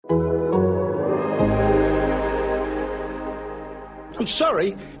I'm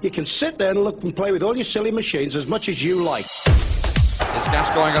sorry, you can sit there and look and play with all your silly machines as much as you like. Is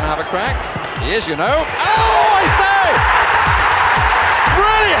Gascoigne going to have a crack? He is, you know. Oh, I say!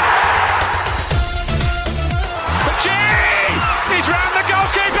 Brilliant! Pachi! He's round the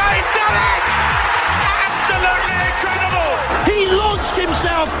goalkeeper, he's done it! Absolutely incredible! He launched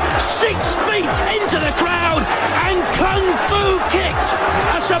himself 6 feet into the crowd and kung fu kicked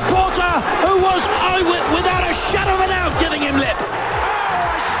a supporter who was without a shadow of a doubt giving him lip. Oh,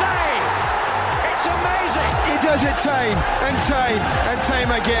 I say! It's amazing! He does it tame and tame and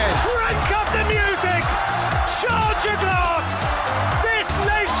tame again. Crank up the music! Charge your glass! This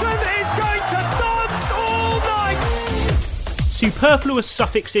nation is going to dance all night! Superfluous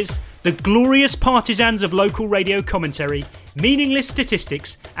suffixes, the glorious partisans of local radio commentary, meaningless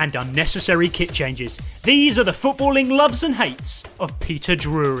statistics and unnecessary kit changes. These are the footballing loves and hates of Peter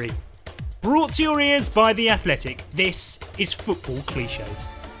Drury. Brought to your ears by The Athletic, this is Football Clichés.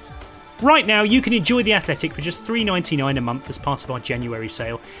 Right now, you can enjoy The Athletic for just $3.99 a month as part of our January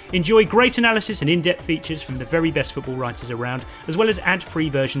sale. Enjoy great analysis and in-depth features from the very best football writers around, as well as ad-free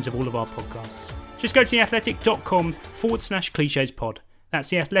versions of all of our podcasts. Just go to theathletic.com/clichespod. That's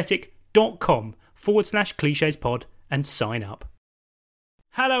theathletic.com/clichespod and sign up.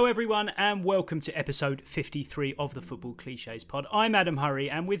 Hello everyone and welcome to episode 53 of the Football Clichés pod. I'm Adam Hurrey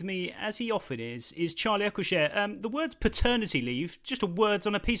and with me, as he often is Charlie Eccleshare. The words paternity leave, just words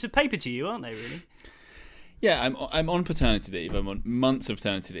on a piece of paper to you, aren't they really? Yeah, I'm on paternity leave. I'm on months of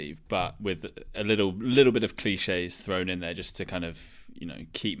paternity leave, but with a little bit of cliches thrown in there just to kind of, you know,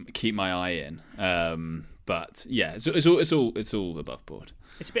 keep my eye in. But yeah, it's all above board.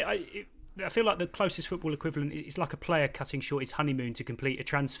 It's a bit. I feel like the closest football equivalent is like a player cutting short his honeymoon to complete a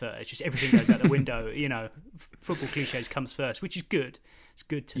transfer. It's just everything goes out the window. You know, football cliches comes first, which is good. It's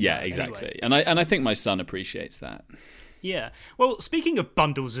good to know. Exactly. Anyway. And I think my son appreciates that. Yeah. Well, speaking of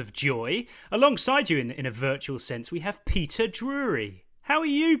bundles of joy, alongside you in a virtual sense, we have Peter Drury. How are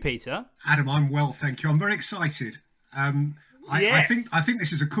you, Peter? Adam, I'm well, thank you. I'm very excited. I think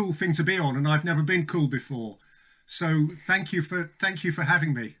this is a cool thing to be on, and I've never been cool before. So thank you for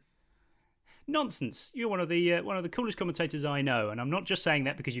having me. Nonsense. You're one of the coolest commentators I know, and I'm not just saying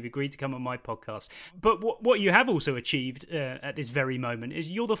that because you've agreed to come on my podcast. But what you have also achieved at this very moment is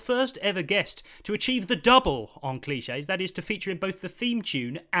you're the first ever guest to achieve the double on Clichés, that is to feature in both the theme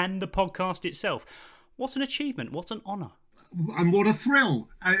tune and the podcast itself. What an achievement, what an honour. And what a thrill.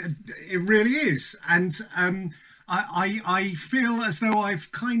 It really is. And I feel as though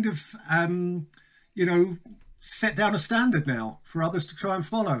I've kind of, set down a standard now for others to try and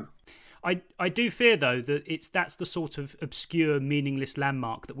follow. I do fear, though, that that's the sort of obscure, meaningless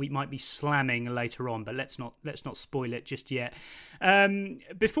landmark that we might be slamming later on, but let's not spoil it just yet.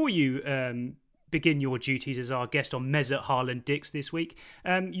 Before you begin your duties as our guest on Mesut Haaland-Dix this week,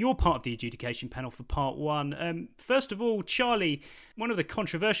 you're part of the adjudication panel for part one. First of all, Charlie, one of the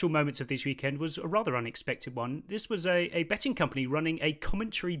controversial moments of this weekend was a rather unexpected one. This was a betting company running a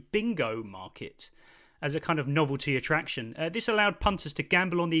commentary bingo market as a kind of novelty attraction. This allowed punters to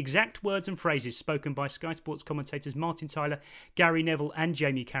gamble on the exact words and phrases spoken by Sky Sports commentators Martin Tyler, Gary Neville and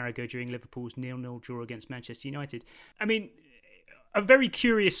Jamie Carragher during Liverpool's 0-0 draw against Manchester United. I mean, a very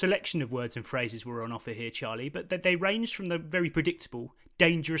curious selection of words and phrases were on offer here, Charlie, but they ranged from the very predictable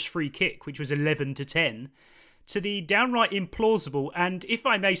dangerous free kick, which was 11-10, to the downright implausible and, if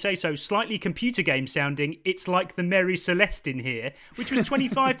I may say so, slightly computer game sounding, it's like the Mary Celeste in here, which was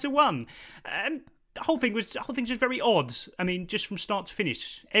 25-1. The whole thing was just very odd. I mean, just from start to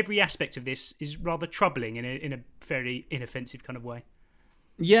finish, every aspect of this is rather troubling in a very inoffensive kind of way.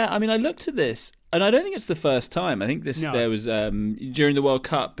 Yeah, I mean, I looked at this, and I don't think it's the first time. I think there was during the World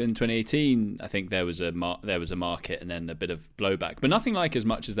Cup in 2018. I think there was a market and then a bit of blowback, but nothing like as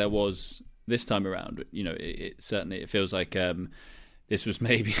much as there was this time around. You know, it certainly feels like this was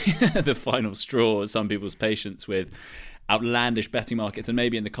maybe the final straw of some people's patience with outlandish betting markets, and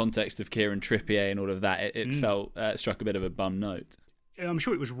maybe in the context of Kieran Trippier and all of that, it felt struck a bit of a bum note. I'm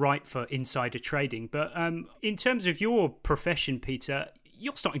sure it was ripe for insider trading, but in terms of your profession, Peter,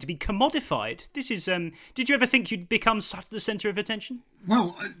 you're starting to be commodified. This is. Did you ever think you'd become the centre of attention?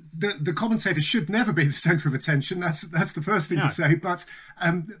 Well, the commentator should never be the centre of attention. That's the first thing to say. But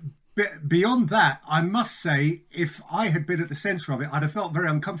beyond that, I must say, if I had been at the centre of it, I'd have felt very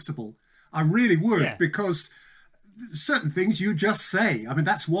uncomfortable. I really would, because certain things you just say. I mean,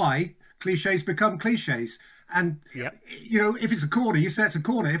 that's why cliches become cliches. And, if it's a corner, you say it's a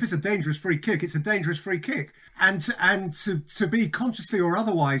corner. If it's a dangerous free kick, it's a dangerous free kick. And to be consciously or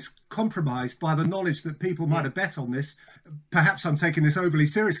otherwise compromised by the knowledge that people might have bet on this, perhaps I'm taking this overly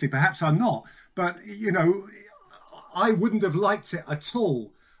seriously, perhaps I'm not. But, I wouldn't have liked it at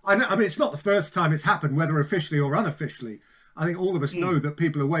all. I mean, it's not the first time it's happened, whether officially or unofficially. I think all of us know that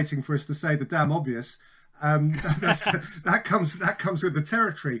people are waiting for us to say the damn obvious. That comes with the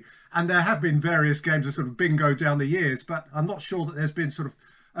territory. And there have been various games of sort of bingo down the years, but I'm not sure that there's been sort of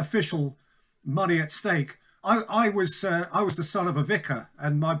official money at stake. I was the son of a vicar,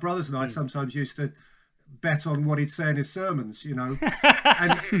 and my brothers and I sometimes used to bet on what he'd say in his sermons, you know.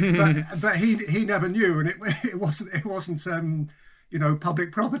 but he never knew, and it wasn't you know,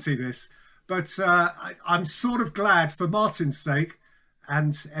 public property, this. But I'm sort of glad for Martin's sake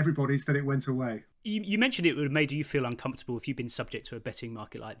and everybody's that it went away. You mentioned it would have made you feel uncomfortable if you'd been subject to a betting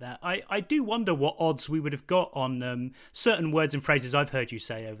market like that. I do wonder what odds we would have got on certain words and phrases I've heard you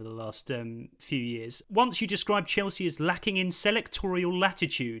say over the last few years. Once you described Chelsea as lacking in selectorial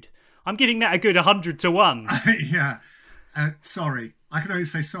latitude. I'm giving that a good 100 to 1. Yeah. Sorry. I can only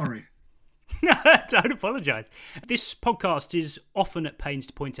say sorry. Don't apologise. This podcast is often at pains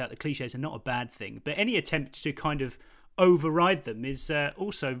to point out that cliches are not a bad thing, but any attempt to kind of override them is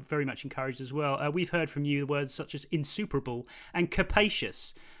also very much encouraged as well. We've heard from you words such as insuperable and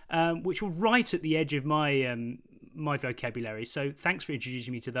capacious, which were right at the edge of my my vocabulary. So thanks for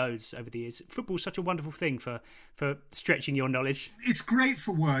introducing me to those over the years. Football's such a wonderful thing for stretching your knowledge. It's great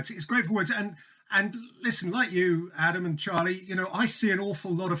for words. And listen, like you, Adam and Charlie, you know, I see an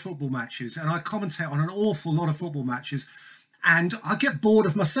awful lot of football matches and I commentate on an awful lot of football matches, and I get bored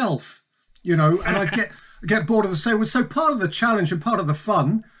of myself, you know, and I get bored of the same. So part of the challenge and part of the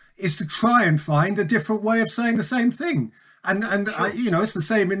fun is to try and find a different way of saying the same thing. And sure. You know, it's the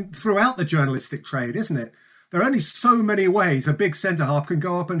same throughout the journalistic trade, isn't it? There are only so many ways a big centre half can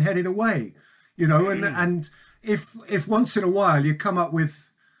go up and head it away, you know, and if once in a while you come up with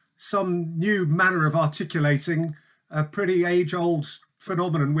some new manner of articulating a pretty age-old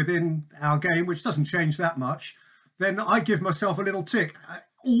phenomenon within our game, which doesn't change that much, then I give myself a little tick,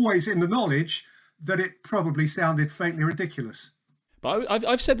 always in the knowledge that it probably sounded faintly ridiculous. But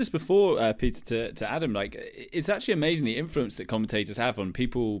I've said this before, Peter, to Adam, like, it's actually amazing the influence that commentators have on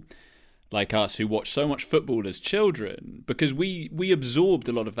people like us who watch so much football as children, because we absorbed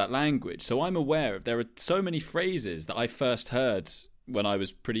a lot of that language. So I'm aware there are so many phrases that I first heard when I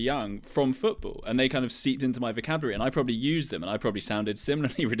was pretty young from football, and they kind of seeped into my vocabulary, and I probably used them, and I probably sounded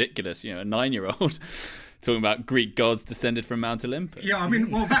similarly ridiculous, you know, a 9-year-old talking about Greek gods descended from Mount Olympus. Yeah, I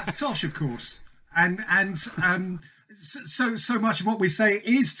mean, well, that's tosh, of course, and so much of what we say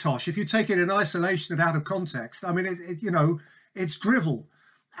is tosh. If you take it in isolation and out of context, I mean, it you know, it's drivel,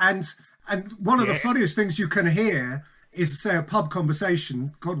 and one of the funniest things you can hear is, say, a pub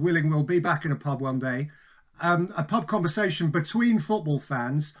conversation. God willing, we'll be back in a pub one day. A pub conversation between football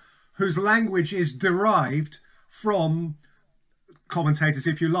fans whose language is derived from commentators,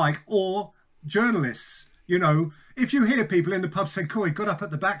 if you like, or journalists. You know, if you hear people in the pub saying, "Coy got up at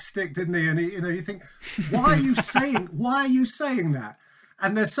the back stick, didn't he?" And you know, you think, why are you saying that?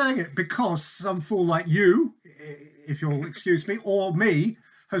 And they're saying it because some fool like you, if you'll excuse me, or me,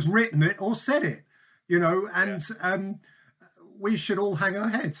 has written it or said it. You know, and we should all hang our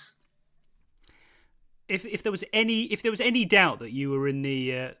heads. If there was any doubt that you were in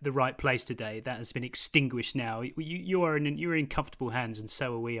the right place today, that has been extinguished now. You're in comfortable hands, and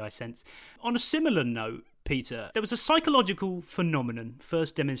so are we, I sense. On a similar note, Peter, there was a psychological phenomenon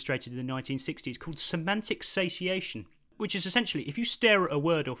first demonstrated in the 1960s called semantic satiation, which is essentially if you stare at a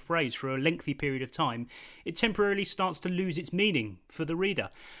word or phrase for a lengthy period of time, it temporarily starts to lose its meaning for the reader.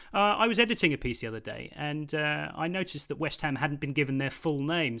 I was editing a piece the other day, and I noticed that West Ham hadn't been given their full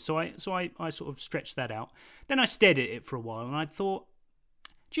name, so I sort of stretched that out. Then I stared at it for a while, and I thought,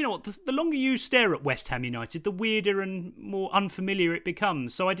 do you know what? The longer you stare at West Ham United, the weirder and more unfamiliar it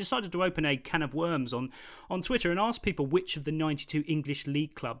becomes. So I decided to open a can of worms on Twitter and ask people which of the 92 English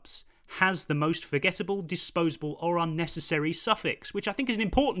league clubs has the most forgettable, disposable or unnecessary suffix, which I think is an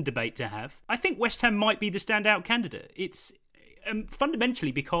important debate to have. I think West Ham might be the standout candidate. It's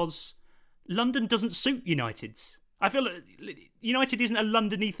fundamentally because London doesn't suit United's. I feel like United isn't a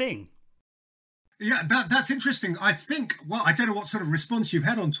London-y thing. Yeah, that's interesting. I think, well, I don't know what sort of response you've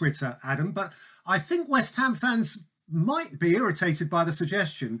had on Twitter, Adam, but I think West Ham fans might be irritated by the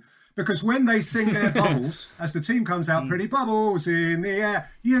suggestion, because when they sing their bubbles, as the team comes out, pretty bubbles in the air,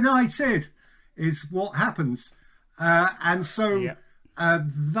 United is what happens. And so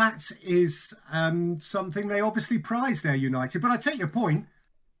that is something they obviously prize there, United. But I take your point.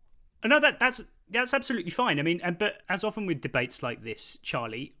 No, that's absolutely fine. I mean, but as often with debates like this,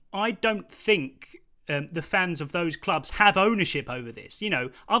 Charlie, I don't think the fans of those clubs have ownership over this. You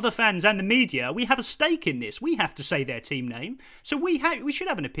know, other fans and the media, we have a stake in this. We have to say their team name, so we should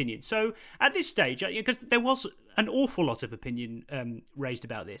have an opinion. So at this stage, because there was an awful lot of opinion raised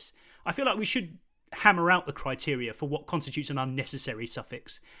about this, I feel like we should hammer out the criteria for what constitutes an unnecessary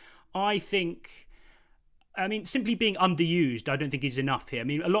suffix. I think, simply being underused, I don't think is enough here. I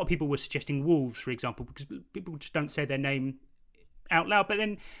mean, a lot of people were suggesting Wolves, for example, because people just don't say their name out loud, but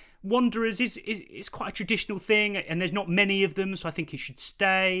then Wanderers is quite a traditional thing, and there's not many of them, so I think it should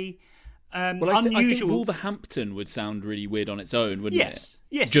stay. I think Wolverhampton would sound really weird on its own, wouldn't it?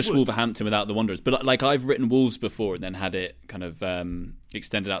 Yes, just Wolverhampton without the Wanderers. But like I've written Wolves before and then had it kind of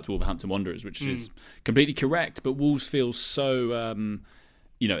extended out to Wolverhampton Wanderers, which is completely correct. But Wolves feels so,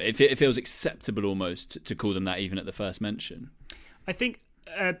 it feels acceptable almost to call them that even at the first mention. I think.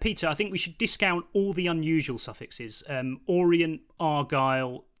 Peter, I think we should discount all the unusual suffixes. Orient,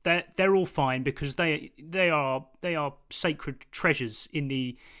 Argyle, they're all fine because they are sacred treasures in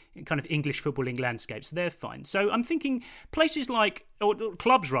the kind of English footballing landscape, so they're fine. So I'm thinking places like, or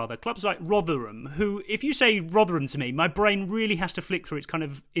clubs like Rotherham, who, if you say Rotherham to me, my brain really has to flick through its kind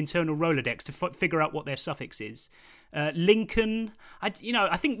of internal Rolodex to figure out what their suffix is. Lincoln, I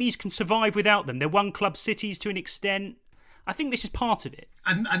think these can survive without them. They're one club cities to an extent. I think this is part of it.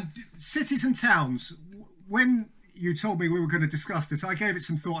 And cities and towns, when you told me we were going to discuss this, I gave it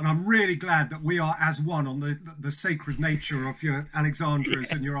some thought, and I'm really glad that we are as one on the sacred nature of your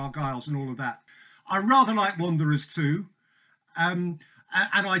Alexandras and your Argyles and all of that. I rather like Wanderers too. And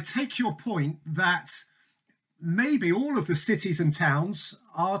I take your point that maybe all of the cities and towns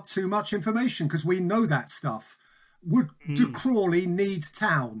are too much information because we know that stuff. Do Crawley need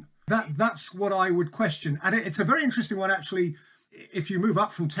town? That's what I would question. And it's a very interesting one, actually, if you move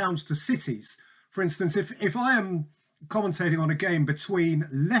up from towns to cities. For instance, if I am commentating on a game between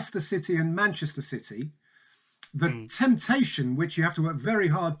Leicester City and Manchester City, the temptation, which you have to work very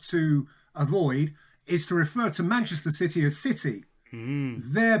hard to avoid, is to refer to Manchester City as City,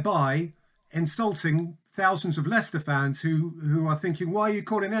 thereby insulting thousands of Leicester fans who are thinking, why are you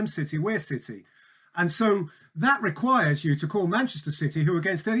calling them City? We're City. And so that requires you to call Manchester City, who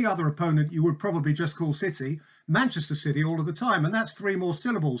against any other opponent you would probably just call City, Manchester City all of the time. And that's 3 more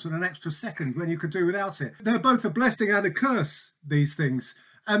syllables and an extra second when you could do without it. They're both a blessing and a curse, these things.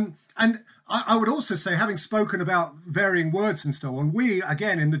 And I would also say, having spoken about varying words and so on, we,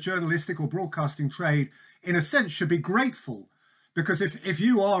 again, in the journalistic or broadcasting trade, in a sense, should be grateful. Because if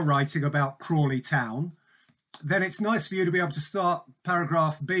you are writing about Crawley Town, then it's nice for you to be able to start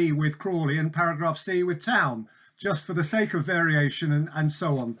paragraph B with Crawley and paragraph C with Town, just for the sake of variation and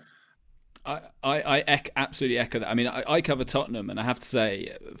so on. I absolutely echo that. I mean, I cover Tottenham, and I have to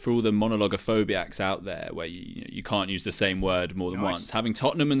say, for all the monologophobiacs out there where you can't use the same word more than once, having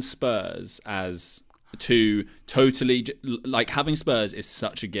Tottenham and Spurs as two totally, like, having Spurs is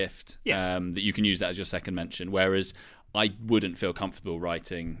such a gift that you can use that as your second mention, whereas I wouldn't feel comfortable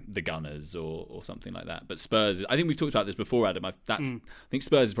writing the Gunners or something like that. But Spurs, I think we've talked about this before, Adam. I think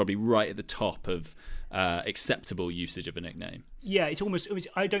Spurs is probably right at the top of acceptable usage of a nickname. Yeah, it's almost,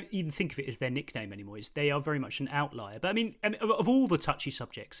 I don't even think of it as their nickname anymore. They are very much an outlier. But I mean of all the touchy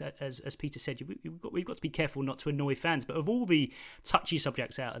subjects, as Peter said, we've got to be careful not to annoy fans. But of all the touchy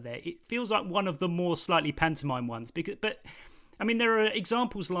subjects out there, it feels like one of the more slightly pantomime ones. But I mean, there are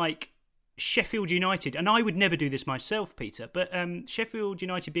examples like Sheffield United, and I would never do this myself, Peter, but Sheffield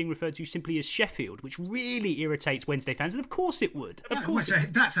United being referred to simply as Sheffield, which really irritates Wednesday fans, and of course it would.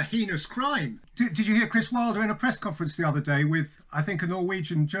 That's a heinous crime. Did you hear Chris Wilder in a press conference the other day with, I think, a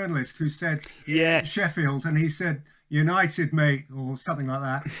Norwegian journalist who said Sheffield, and he said United, mate, or something like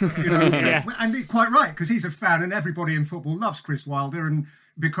that. And quite right, because he's a fan, and everybody in football loves Chris Wilder, and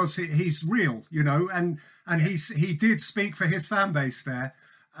because he's real, and he did speak for his fan base there.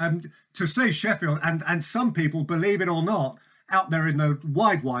 To say Sheffield, and some people, believe it or not, out there in the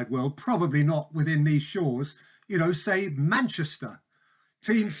wide world, probably not within these shores, say Manchester.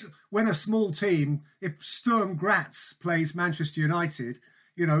 Teams, when a small team, if Sturm Graz plays Manchester United,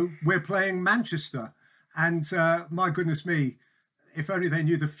 we're playing Manchester. And my goodness me, if only they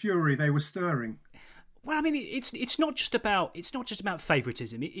knew the fury they were stirring. Well, I mean, it's not just about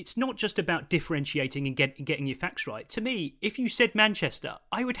favouritism. It's not just about differentiating and getting your facts right. To me, if you said Manchester,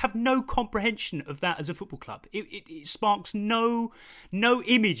 I would have no comprehension of that as a football club. It sparks no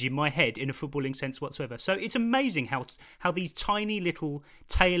image in my head in a footballing sense whatsoever. So it's amazing how these tiny little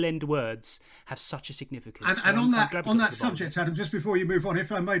tail end words have such a significance. And on that subject, Adam, just before you move on,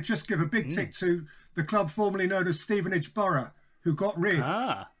 if I may just give a big tick to the club formerly known as Stevenage Borough, who got rid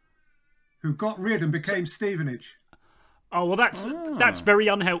and became Stevenage. Oh well, that's very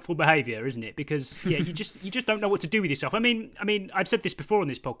unhelpful behaviour, isn't it? Because you just don't know what to do with yourself. I mean, I've said this before on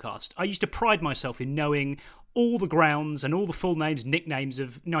this podcast. I used to pride myself in knowing all the grounds and all the full names, nicknames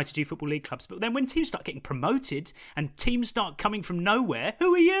of 92 Football League clubs. But then when teams start getting promoted and teams start coming from nowhere,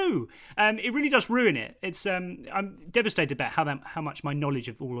 who are you? It really does ruin it. It's I'm devastated about how much my knowledge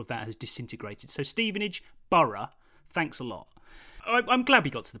of all of that has disintegrated. So Stevenage, Borough, thanks a lot. I'm glad we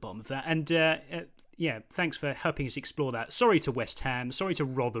got to the bottom of that, and thanks for helping us explore that. Sorry to West Ham, sorry to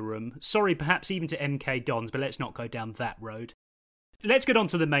Rotherham, sorry perhaps even to MK Dons, but let's not go down that road. Let's get on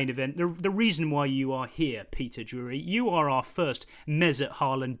to the main event. The reason why you are here, Peter Drury. You are our first Mesut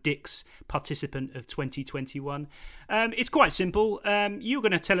Haaland-Dix participant of 2021. It's quite simple. You're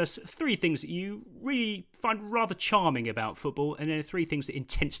going to tell us 3 things that you really find rather charming about football, and then 3 things that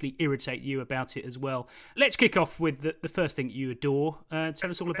intensely irritate you about it as well. Let's kick off with the first thing you adore. Tell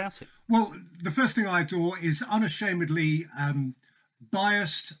us all about it. Well, the first thing I adore is unashamedly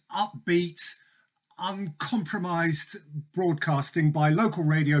biased, upbeat, uncompromised broadcasting by local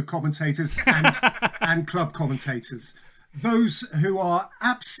radio commentators and club commentators. Those who are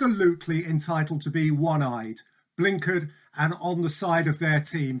absolutely entitled to be one-eyed, blinkered and on the side of their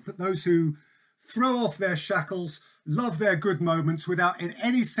team. But those who throw off their shackles, love their good moments without in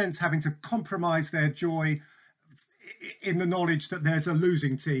any sense having to compromise their joy in the knowledge that there's a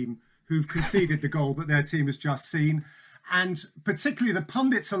losing team who've conceded the goal that their team has just seen. And particularly the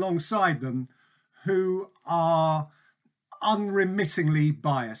pundits alongside them who are unremittingly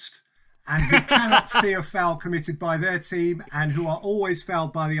biased and who cannot see a foul committed by their team and who are always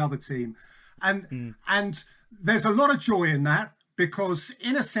fouled by the other team. And there's a lot of joy in that because,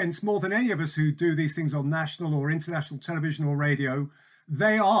 in a sense, more than any of us who do these things on national or international television or radio,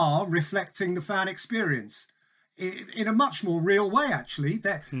 they are reflecting the fan experience in a much more real way, actually.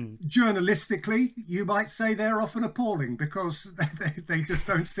 Journalistically, you might say they're often appalling because they just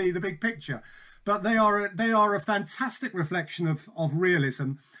don't see the big picture. But they are a fantastic reflection of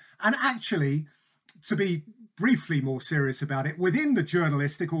realism. And actually, to be briefly more serious about it, within the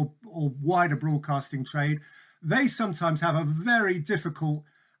journalistic or wider broadcasting trade, they sometimes have a very difficult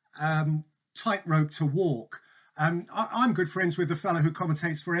tightrope to walk. I'm good friends with the fellow who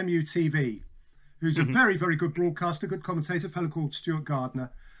commentates for MUTV, who's a very, very good broadcaster, good commentator, a fellow called Stuart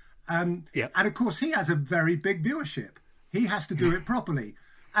Gardner. And of course, he has a very big viewership. He has to do it properly.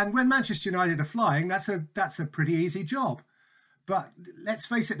 And when Manchester United are flying, that's a pretty easy job. But let's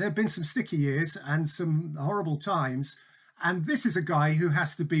face it, there have been some sticky years and some horrible times. And this is a guy who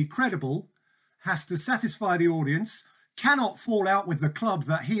has to be credible, has to satisfy the audience, cannot fall out with the club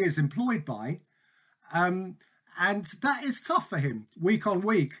that he is employed by. And that is tough for him week on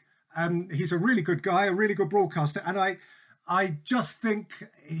week. He's a really good guy, a really good broadcaster. And I just think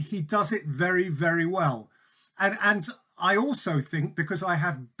he does it very, very well. And I also think, because I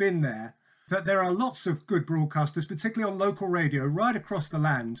have been there, that there are lots of good broadcasters, particularly on local radio, right across the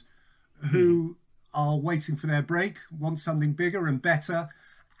land, who are waiting for their break, want something bigger and better,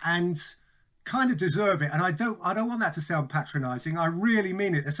 and kind of deserve it. And I don't want that to sound patronising. I really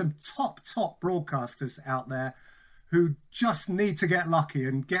mean it. There's some top broadcasters out there who just need to get lucky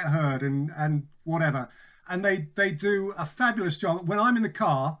and get heard and whatever. And they do a fabulous job. When I'm in the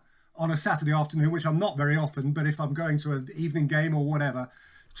car on a Saturday afternoon, which I'm not very often, but if I'm going to an evening game or whatever,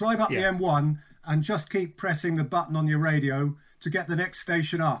 drive up the M1 and just keep pressing the button on your radio to get the next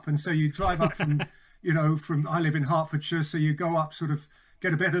station up. And so you drive up from, I live in Hertfordshire, so you go up sort of,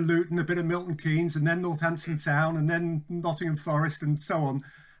 get a bit of Luton, a bit of Milton Keynes, and then Northampton Town, and then Nottingham Forest, and so on.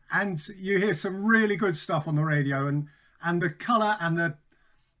 And you hear some really good stuff on the radio, and the colour and the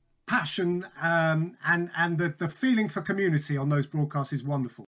passion and the feeling for community on those broadcasts is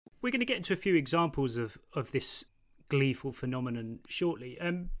wonderful. We're going to get into a few examples of this gleeful phenomenon shortly.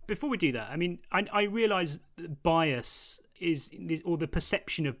 Before we do that, I mean, I realise that bias or the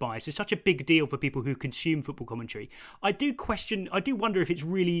perception of bias is such a big deal for people who consume football commentary. I do wonder if it's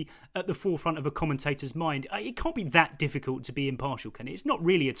really at the forefront of a commentator's mind. It can't be that difficult to be impartial, can it? It's not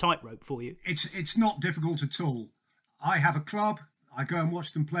really a tightrope for you. It's not difficult at all. I have a club. I go and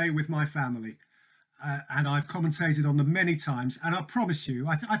watch them play with my family. And I've commentated on them many times. And I promise you,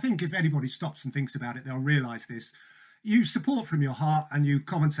 I think if anybody stops and thinks about it, they'll realise this. You support from your heart and you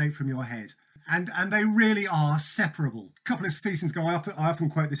commentate from your head. And they really are separable. A couple of seasons ago, I often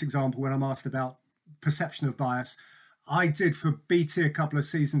quote this example when I'm asked about perception of bias. I did for BT a couple of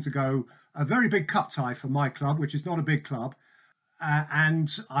seasons ago a very big cup tie for my club, which is not a big club.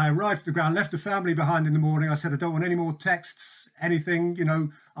 And I arrived at the ground, left the family behind in the morning. I said, I don't want any more texts, anything.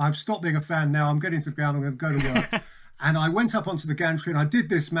 I've stopped being a fan now. I'm getting to the ground. I'm going to go to work. And I went up onto the gantry and I did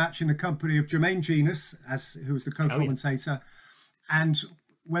this match in the company of Jermaine Genus, who was the co-commentator. And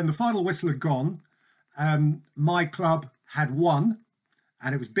when the final whistle had gone, my club had won,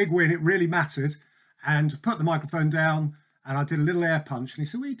 and it was a big win. It really mattered. And put the microphone down, and I did a little air punch. And he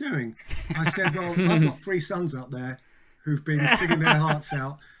said, "What are you doing?" I said, "Well, I've got 3 sons up there who've been singing their hearts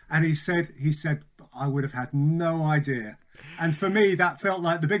out." And he said, "I would have had no idea." And for me, that felt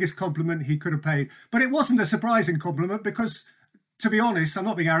like the biggest compliment he could have paid. But it wasn't a surprising compliment because, to be honest, I'm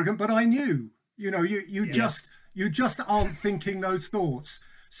not being arrogant, but I knew. You just aren't thinking those thoughts.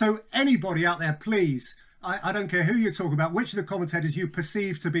 So anybody out there, please, I don't care who you talk about, which of the commentators you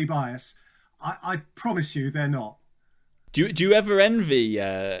perceive to be biased, I promise you they're not. Do you ever envy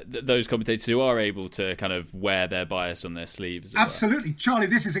those commentators who are able to kind of wear their bias on their sleeves? Absolutely. Charlie,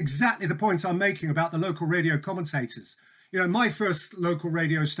 this is exactly the point I'm making about the local radio commentators. My first local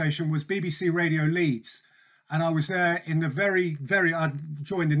radio station was BBC Radio Leeds. And I was there in the I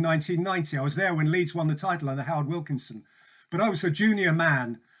joined in 1990. I was there when Leeds won the title under Howard Wilkinson. But I was a junior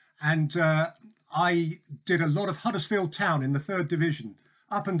man, and I did a lot of Huddersfield Town in the 3rd Division,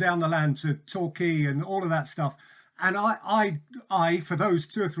 up and down the land to Torquay and all of that stuff. And I for those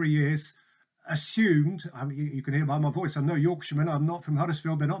 2 or 3 years, assumed, I mean, you can hear by my voice, I'm no Yorkshireman, I'm not from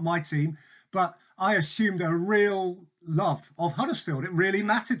Huddersfield, they're not my team, but I assumed a real love of Huddersfield. It really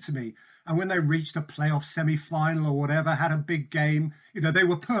mattered to me. And when they reached a playoff semi-final or whatever, had a big game, they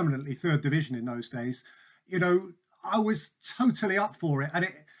were permanently 3rd Division in those days. I was totally up for it. And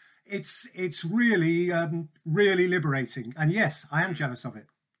it's really, really liberating. And yes, I am jealous of it.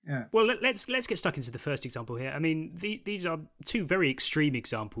 Yeah. Well, let's get stuck into the first example here. I mean, these are 2 very extreme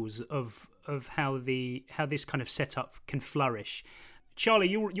examples of how this kind of setup can flourish. Charlie,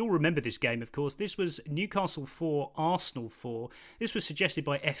 you'll remember this game, of course. This was Newcastle 4, Arsenal 4. This was suggested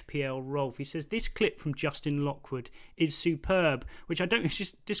by FPL Rolf. He says, this clip from Justin Lockwood is superb, which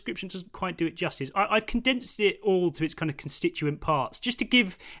description doesn't quite do it justice. I've condensed it all to its kind of constituent parts, just to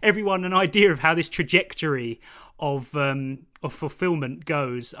give everyone an idea of how this trajectory of fulfilment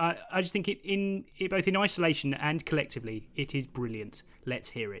goes. I just think it both in isolation and collectively, it is brilliant.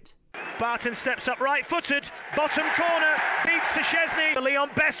 Let's hear it. Barton steps up right-footed, bottom corner, beats to Szczesny. Leon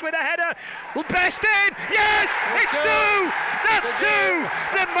Best with a header. Best in! Yes! It's 2! That's 2!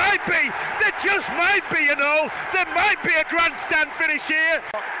 There just might be, there might be a grandstand finish here.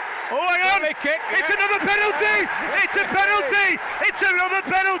 Oh, hang on! It's another penalty! It's a penalty! It's another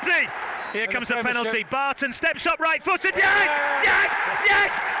penalty! Here comes the penalty. Barton steps up right-footed. Yes! Yes!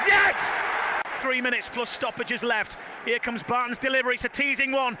 Yes! Yes! 3 minutes plus stoppages left. Here comes Barton's delivery. It's a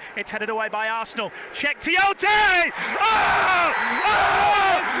teasing one. It's headed away by Arsenal. Check Tiote! Oh!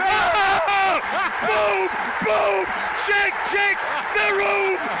 Oh! Oh! Boom! Boom! Check! The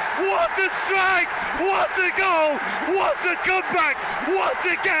room! What a strike! What a goal! What a comeback! What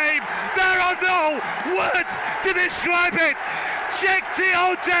a game! There are no words to describe it! Check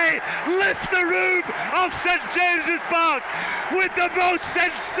Tiote lifts the room of St James's Park with the most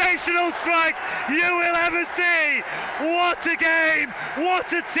sensational strike you will ever see. What a game,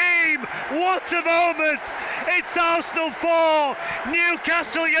 what a team, what a moment. It's Arsenal 4,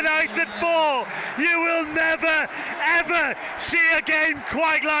 Newcastle United 4. You will never, ever see a game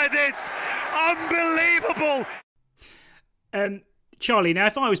quite like this. Unbelievable. Charlie, now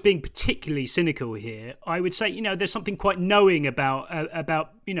if I was being particularly cynical here, I would say, there's something quite knowing about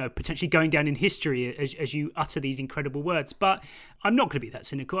potentially going down in history as you utter these incredible words. But I'm not going to be that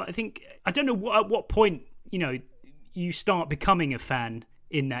cynical. I don't know at what point, you start becoming a fan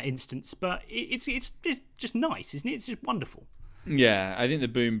in that instance, but it's just nice, isn't it? It's just wonderful. Yeah, I think the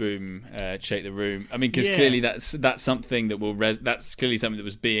boom boom shake the room. I mean, because clearly that's something that that's clearly something that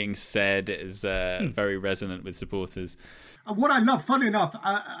was being said. It is very resonant with supporters. And what I love, funny enough,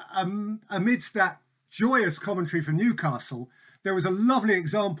 amidst that joyous commentary from Newcastle, there was a lovely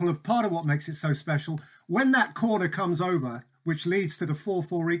example of part of what makes it so special. When that corner comes over, which leads to the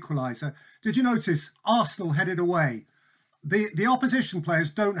 4-4 equaliser, did you notice Arsenal headed away? The opposition players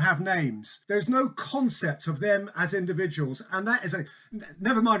don't have names. There's no concept of them as individuals. And that is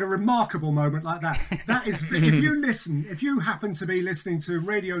never mind a remarkable moment like that. That is, if you happen to be listening to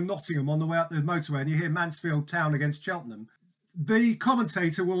Radio Nottingham on the way up the motorway and you hear Mansfield Town against Cheltenham, the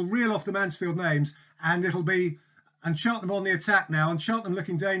commentator will reel off the Mansfield names and it'll be, and Cheltenham on the attack now, and Cheltenham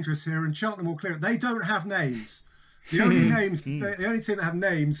looking dangerous here, and Cheltenham will clear it. They don't have names. The only names, the only team that have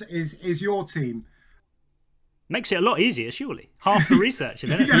names is your team. Makes it a lot easier, surely. Half the research,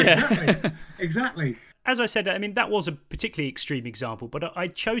 isn't it? Yeah, exactly. As I said, I mean, that was a particularly extreme example, but I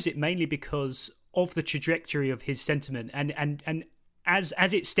chose it mainly because of the trajectory of his sentiment and as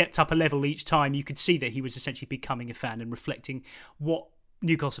it stepped up a level each time, you could see that he was essentially becoming a fan and reflecting what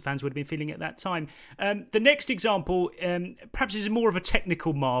Newcastle fans would have been feeling at that time. The next example, perhaps is more of a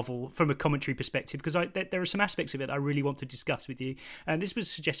technical marvel from a commentary perspective, because there are some aspects of it that I really want to discuss with you. And this was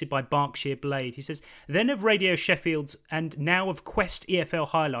suggested by Berkshire Blade. He says, then of Radio Sheffield and now of Quest EFL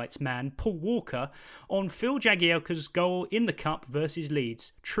highlights man Paul Walker on Phil Jagielka's goal in the Cup versus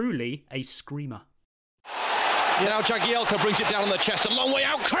Leeds. Truly a screamer. Now Jagielka brings it down on the chest, a long way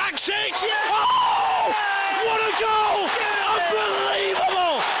out, cracks it! Yeah. Oh! What a goal!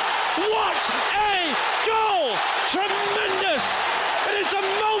 Unbelievable! What a goal! Tremendous! It is a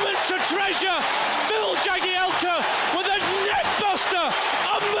moment to treasure. Phil Jagielka with a net buster.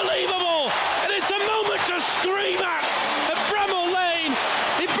 Unbelievable! And it's a moment to scream at Bramall Lane.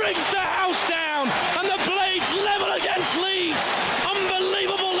 He brings the house down and the Blades level against Leeds.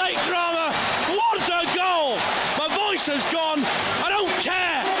 Unbelievable late drama. What a goal! My voice has gone. I don't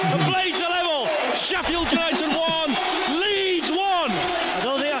care. The Blades are level. Sheffield United won. Leeds won. I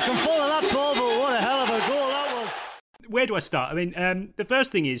don't think I can follow that ball, but what a hell of a goal that was. Where do I start? I mean, the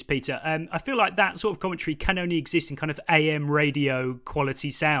first thing is, Peter, I feel like that sort of commentary can only exist in kind of AM radio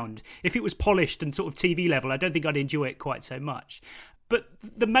quality sound. If it was polished and sort of TV level, I don't think I'd enjoy it quite so much. But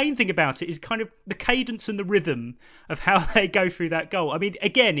the main thing about it is kind of the cadence and the rhythm of how they go through that goal. I mean,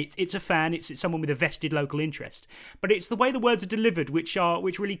 again, it's a fan, it's someone with a vested local interest, but it's the way the words are delivered which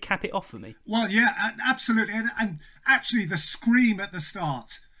really cap it off for me. Well, yeah, absolutely, and actually the scream at the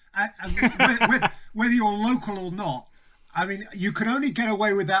start, whether you're local or not. I mean, you can only get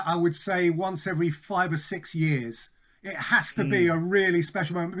away with that, I would say, once every 5 or 6 years. It has to be a really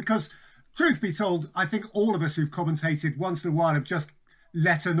special moment because, truth be told, I think all of us who've commentated once in a while have just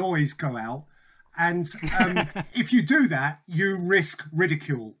let a noise go out. And if you do that, you risk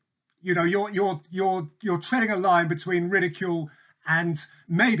ridicule. You know, you're treading a line between ridicule and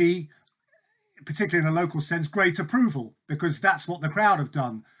maybe, particularly in a local sense, great approval, because that's what the crowd have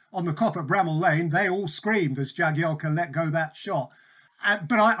done. On the Kop at Bramall Lane, they all screamed as Jagielka let go that shot.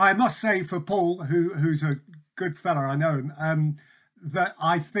 But I must say for Paul, who's a good fella, I know him, that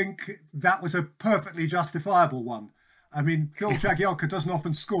I think that was a perfectly justifiable one. I mean, Phil Jagielka doesn't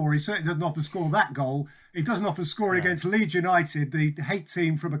often score. He certainly doesn't often score that goal. He doesn't often score against Leeds United, the hate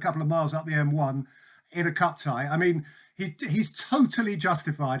team from a couple of miles up the M1, in a cup tie. I mean, he's totally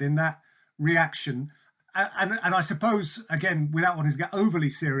justified in that reaction. And I suppose, again, without wanting to get overly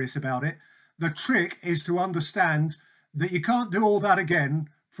serious about it, the trick is to understand that you can't do all that again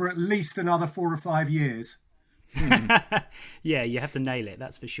for at least another 4 or 5 years. Yeah, you have to nail it,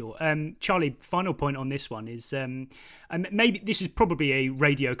 that's for sure. Charlie, final point on this one is maybe this is probably a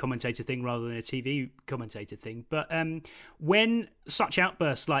radio commentator thing rather than a TV commentator thing, but when such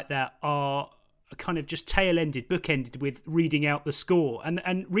outbursts like that are kind of just tail-ended, bookended with reading out the score,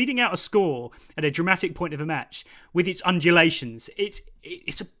 and reading out a score at a dramatic point of a match with its undulations, it's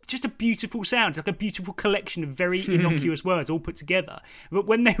just a beautiful sound, like a beautiful collection of very innocuous words all put together. But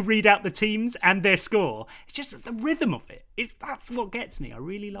when they read out the teams and their score, it's just the rhythm of it. That's what gets me. I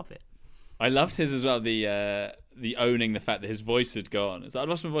really love it. I loved his as well, the owning the fact that his voice had gone. It's like, I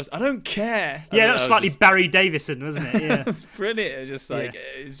lost my voice. I don't care. Yeah, that was slightly just Barry Davison, wasn't it? Yeah, it's brilliant. It was just like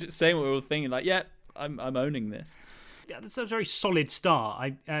it's just saying what we were all thinking. Like, yeah, I'm owning this. Yeah, that's a very solid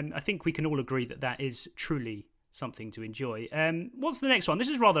start. I think we can all agree that is truly something to enjoy. What's the next one? This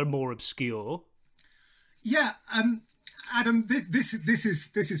is rather more obscure. Yeah, Adam, this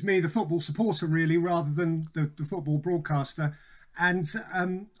is me, the football supporter, really, rather than the football broadcaster, and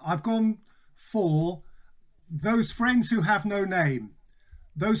I've gone for those friends who have no name,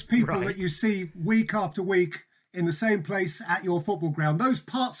 those people that you see week after week in the same place at your football ground, those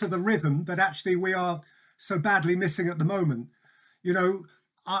parts of the rhythm that actually we are so badly missing at the moment. You know,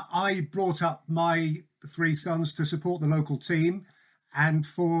 I brought up my 3 sons to support the local team, and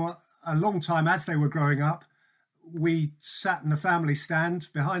for a long time as they were growing up, we sat in the family stand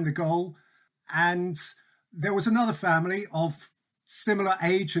behind the goal, and there was another family of similar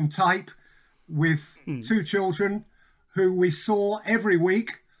age and type with 2 children who we saw every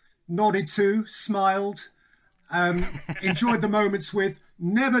week, nodded to, smiled, enjoyed the moments with,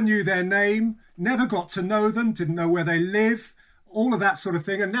 never knew their name, never got to know them, didn't know where they live, all of that sort of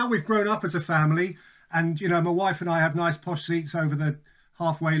thing. And now we've grown up as a family, and, you know, my wife and I have nice posh seats over the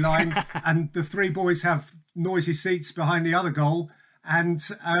halfway line, and the 3 boys have noisy seats behind the other goal. And,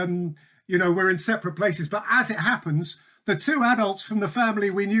 you know, we're in separate places. But as it happens, the 2 adults from the family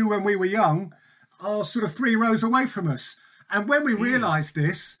we knew when we were young are sort of 3 rows away from us. And when we realised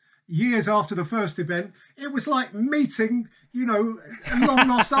this, years after the first event, it was like meeting, you know, a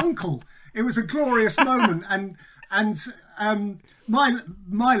long-lost uncle. It was a glorious moment. And And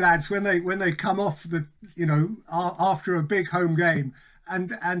my lads, when they come off after a big home game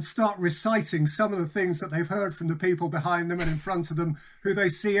and start reciting some of the things that they've heard from the people behind them and in front of them who they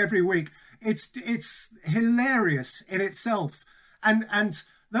see every week, it's hilarious in itself. And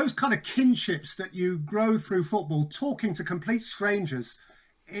those kind of kinships that you grow through football, talking to complete strangers,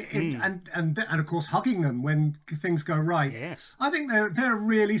 and of course hugging them when things go right. Yes. I think they're a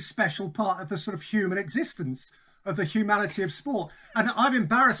really special part of the sort of human existence, of the humanity of sport. And I've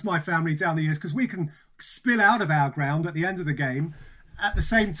embarrassed my family down the years because we can spill out of our ground at the end of the game at the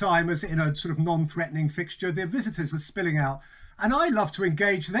same time as in a sort of non-threatening fixture, the visitors are spilling out. And I love to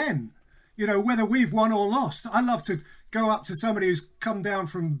engage them, whether we've won or lost. I love to go up to somebody who's come down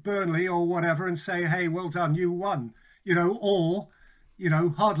from Burnley or whatever and say, hey, well done, you won, or...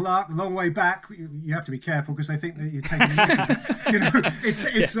 hard luck, long way back. You have to be careful because they think that you're taking the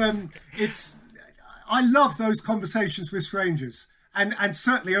it's. I love those conversations with strangers, and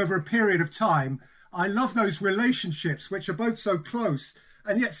certainly over a period of time, I love those relationships which are both so close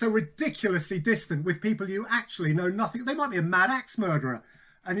and yet so ridiculously distant with people you actually know nothing. They might be a mad axe murderer,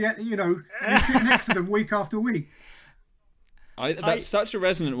 and yet you sit next to them week after week. That's such a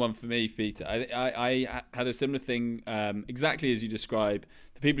resonant one for me, Peter. I had a similar thing, exactly as you describe.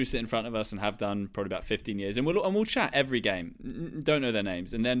 The people who sit in front of us and have done probably about 15 years, and we'll chat every game. Don't know their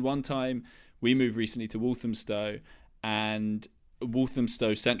names. And then one time we moved recently to Walthamstow, and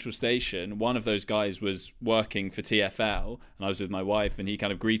Walthamstow Central Station, one of those guys was working for TFL, and I was with my wife, and he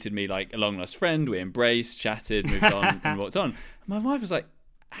kind of greeted me like a long lost friend. We embraced, chatted, moved on, and walked on. And my wife was like,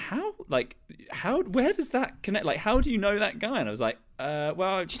 where does that connect? Like, how do you know that guy? And I was like,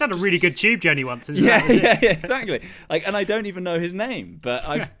 well, just had a really good tube journey once. Yeah, exactly. Like, and I don't even know his name,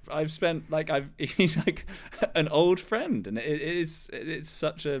 but I've spent he's like an old friend, and it's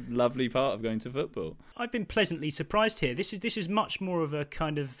such a lovely part of going to football. I've been pleasantly surprised here. This is much more of a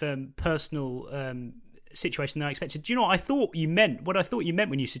kind of personal situation than I expected. Do you know what I thought you meant? What I thought you meant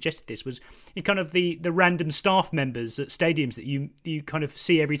when you suggested this was kind of the random staff members at stadiums that you kind of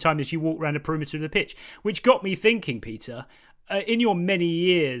see every time as you walk around the perimeter of the pitch, which got me thinking, Peter, in your many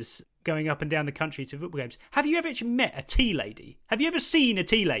years going up and down the country to football games, have you ever actually met a tea lady? Have you ever seen a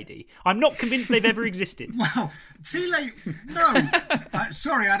tea lady? I'm not convinced they've ever existed. Well, tea lady, no.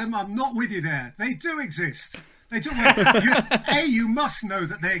 Sorry, Adam, I'm not with you there. They do exist. They do. You must know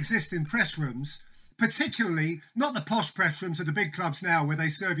that they exist in press rooms. Particularly, not the posh press rooms at the big clubs now where they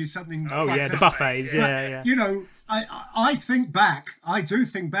serve you something. Oh, yeah, the buffets, yeah. I do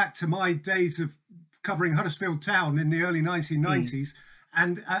think back to my days of covering Huddersfield Town in the early 1990s.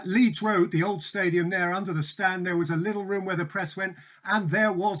 And at Leeds Road, the old stadium there, under the stand, there was a little room where the press went, and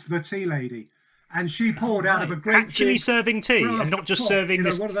there was the tea lady. And she poured out of a great actually serving tea and not just serving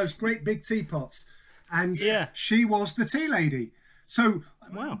this... one of those great big teapots. And she was the tea lady. So...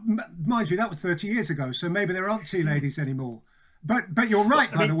 Wow. Mind you, that was 30 years ago, so maybe there aren't tea ladies anymore. But you're right,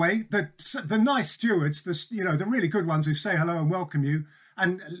 by the way. The nice stewards, the really good ones who say hello and welcome you.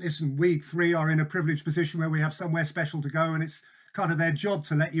 And listen, we three are in a privileged position where we have somewhere special to go, and it's kind of their job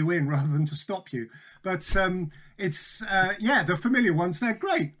to let you in rather than to stop you. But the familiar ones, they're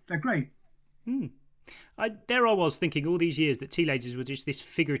great. They're great. There I was thinking all these years that tea ladies were just this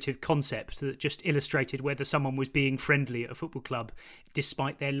figurative concept that just illustrated whether someone was being friendly at a football club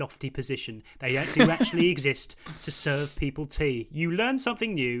despite their lofty position. They do actually exist to serve people tea. You learn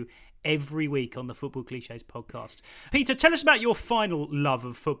something new every week on the Football Clichés podcast. Peter, tell us about your final love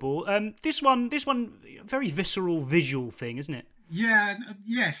of football. This one, very visceral visual thing, isn't it? Yeah,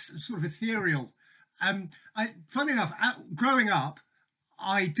 yes, sort of ethereal. Funny enough, growing up,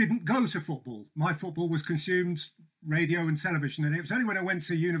 I didn't go to football. My football was consumed radio and television, and it was only when I went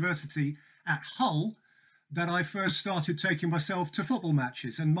to university at Hull that I first started taking myself to football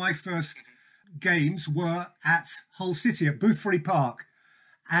matches. And my first games were at Hull City at Boothbury Park.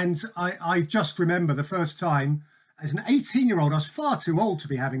 And I just remember the first time, as an 18-year-old, I was far too old to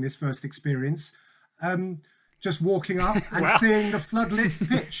be having this first experience, just walking up and seeing the floodlit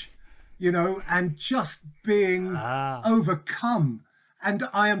pitch, and just being overcome. And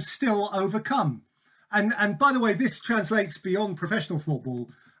I am still overcome. And by the way, this translates beyond professional football.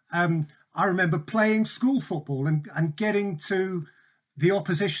 I remember playing school football and getting to the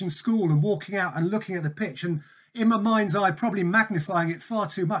opposition school and walking out and looking at the pitch. And in my mind's eye, probably magnifying it far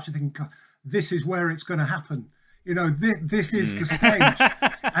too much. I think, this is where it's going to happen. This is the stage.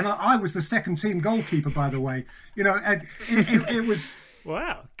 And I was the second team goalkeeper, by the way. And it was...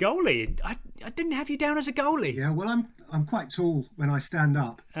 Wow, goalie. I didn't have you down as a goalie. Yeah, well, I'm quite tall when I stand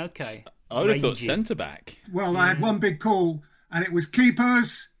up. Okay. I would have thought centre-back. Well, I had one big call, and it was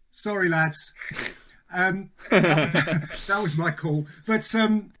keepers. Sorry, lads. That was my call. But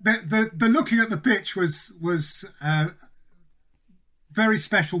the looking at the pitch was very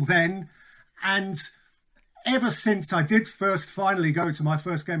special then, and ever since I did finally go to my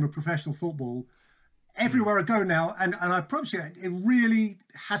first game of professional football, everywhere I go now, and I promise you, it really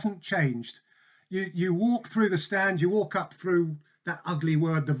hasn't changed. You walk through the stand, you walk up through that ugly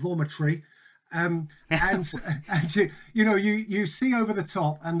word, the vomitory, and you see over the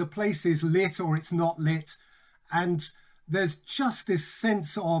top, and the place is lit or it's not lit, and there's just this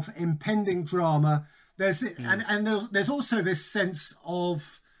sense of impending drama. There's also this sense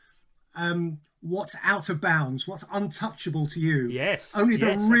of what's out of bounds, what's untouchable to you. Yes, only the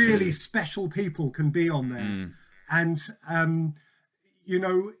really absolutely. special people can be on there, and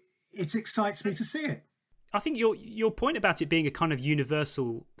it excites me to see it. I think your point about it being a kind of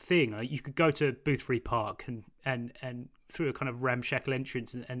universal thing, like you could go to Boothbury Park and through a kind of ramshackle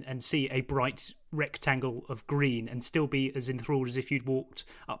entrance and see a bright rectangle of green and still be as enthralled as if you'd walked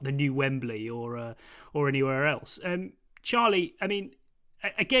up the new Wembley or anywhere else. Charlie, I mean,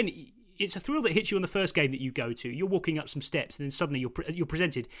 again, it's a thrill that hits you on the first game that you go to. You're walking up some steps and then suddenly you're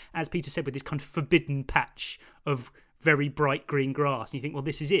presented, as Peter said, with this kind of forbidden patch of very bright green grass, and you think, well,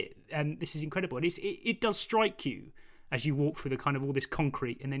 this is it, and this is incredible. And it does strike you as you walk through the kind of all this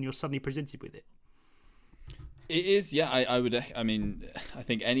concrete, and then you're suddenly presented with it. It is, yeah. I mean, I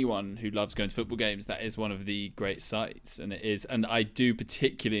think anyone who loves going to football games, that is one of the great sights, and it is. And I do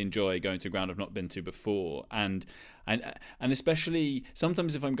particularly enjoy going to a ground I've not been to before, and especially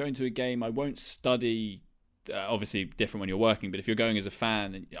sometimes if I'm going to a game, I won't study. Obviously different when you're working, but if you're going as a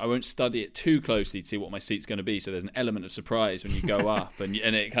fan, I won't study it too closely to see what my seat's going to be, so there's an element of surprise when you go up and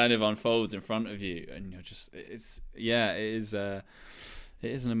it kind of unfolds in front of you, and you're just it is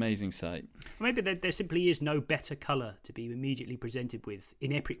an amazing sight. Maybe there simply is no better colour to be immediately presented with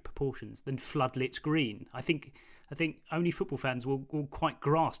in epic proportions than floodlit green. I think only football fans will quite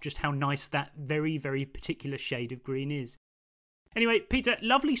grasp just how nice that very, very particular shade of green is. Anyway, Peter,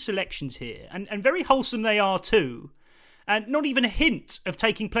 lovely selections here, and very wholesome they are too, and not even a hint of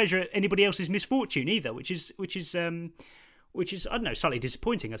taking pleasure at anybody else's misfortune either, which is I don't know, slightly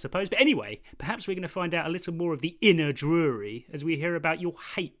disappointing, I suppose. But anyway, perhaps we're going to find out a little more of the inner Drury as we hear about your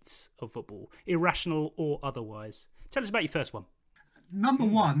hates of football, irrational or otherwise. Tell us about your first one. Number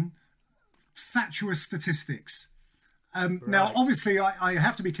one, fatuous statistics. Now, obviously, I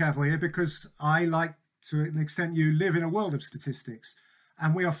have to be careful here because I like, to an extent, you live in a world of statistics,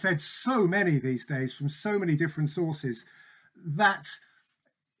 and we are fed so many these days from so many different sources that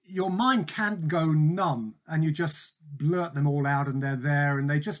your mind can go numb and you just blurt them all out, and they're there and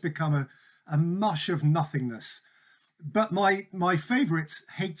they just become a mush of nothingness. But my favourite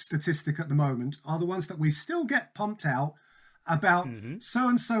hate statistic at the moment are the ones that we still get pumped out about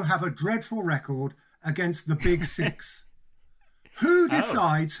so-and-so have a dreadful record against the Big Six. Who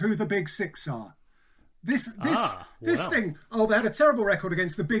decides who the Big Six are? This thing, they had a terrible record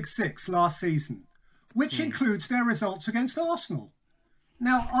against the Big Six last season, which includes their results against Arsenal.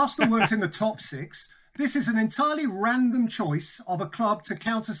 Now, Arsenal weren't in the top six. This is an entirely random choice of a club to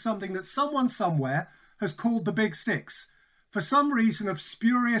counter something that someone somewhere has called the Big Six for some reason of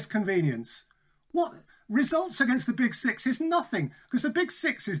spurious convenience. What results against the Big Six is nothing, because the Big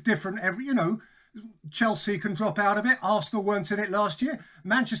Six is different Chelsea can drop out of it. Arsenal weren't in it last year.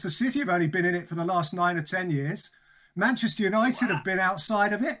 Manchester City have only been in it for the last 9 or 10 years. Manchester United have been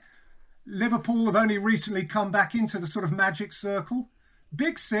outside of it. Liverpool have only recently come back into the sort of magic circle.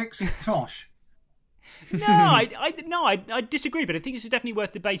 Big Six, tosh. No, I disagree, but I think this is definitely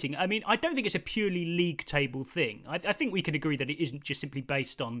worth debating. I mean, I don't think it's a purely league table thing. I think we can agree that it isn't just simply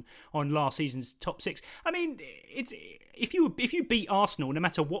based on last season's top six. I mean, it's if you beat Arsenal, no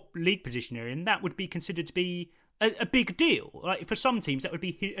matter what league position you're in, that would be considered to be a big deal. Like, for some teams, that would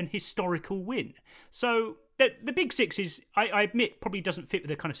be an historical win. So the Big Six is, I admit, probably doesn't fit with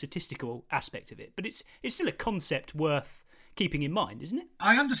the kind of statistical aspect of it, but it's still a concept worth keeping in mind, isn't it?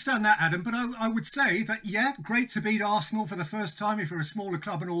 I understand that, Adam, but I would say that, yeah, great to beat Arsenal for the first time if you're a smaller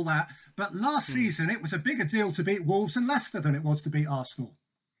club and all that, but last season it was a bigger deal to beat Wolves and Leicester than it was to beat Arsenal.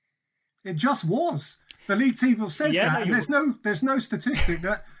 It just was. The league table says that, and there's no statistic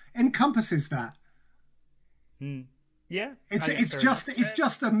that encompasses that. Yeah, it's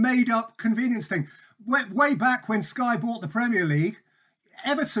just a made up convenience thing. Way back when Sky bought the Premier League,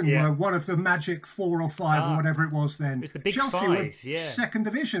 Everton were one of the magic 4 or 5 or whatever it was then. It's the big Chelsea 5, were second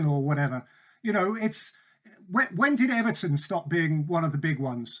division or whatever. It's when did Everton stop being one of the big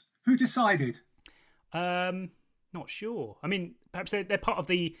ones? Who decided? Not sure. I mean, perhaps they're part of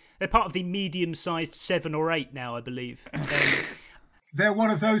the medium-sized 7 or 8 now, I believe. they're one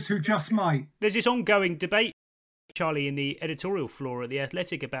of those who just might. There's this ongoing debate, Charlie, in the editorial floor at The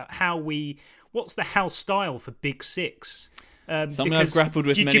Athletic about what's the house style for Big Six? Something I've grappled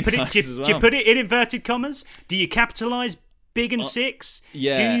with many times as well. Do you put it in inverted commas? Do you capitalise Big and Six?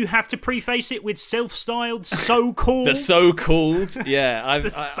 Yeah. Do you have to preface it with self-styled so-called? The so-called, yeah. The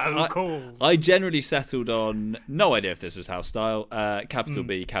so-called. I generally settled on, no idea if this was house style, capital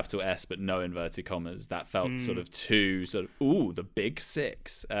B, capital S, but no inverted commas. That felt sort of too, the Big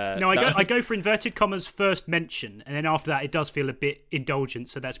Six. I go for inverted commas first mention, and then after that it does feel a bit indulgent,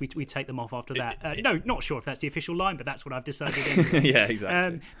 so we take them off after that. No, not sure if that's the official line, but that's what I've decided. Anyway. Yeah,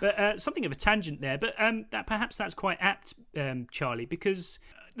 exactly. But something of a tangent there, but that's quite apt, Charlie, because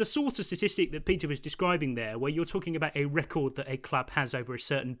the sort of statistic that Peter was describing there, where you're talking about a record that a club has over a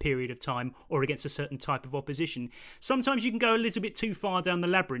certain period of time or against a certain type of opposition, sometimes you can go a little bit too far down the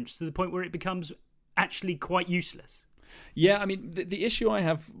labyrinth to the point where it becomes actually quite useless. Yeah, I mean, the issue I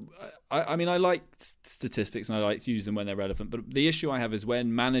have, I like statistics and I like to use them when they're relevant, but the issue I have is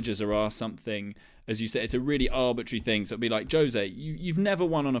when managers are asked something, as you say, it's a really arbitrary thing. So it'd be like, Jose, you've never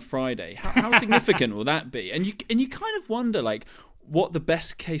won on a Friday. How significant will that be? And you kind of wonder, like, what the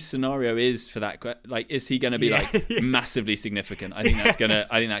best case scenario is for that. Like, is he going to be massively significant? I think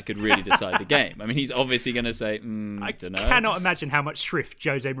that could really decide the game. I mean, he's obviously going to say, I don't know. I cannot imagine how much shrift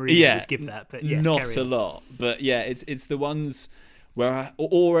Jose Mourinho would give that. But yes, not a lot. But yeah, it's the ones where,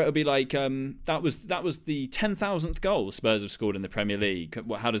 or it'll be like that was the 10,000th goal Spurs have scored in the Premier League.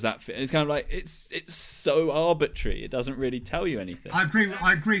 How does that fit? It's kind of like it's so arbitrary. It doesn't really tell you anything. I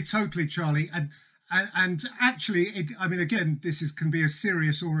agree totally, Charlie. And actually, again, this can be as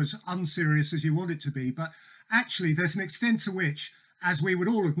serious or as unserious as you want it to be, but actually there's an extent to which, as we would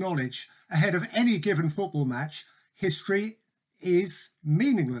all acknowledge, ahead of any given football match, history is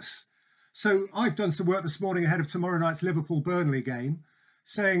meaningless. So I've done some work this morning ahead of tomorrow night's Liverpool-Burnley game,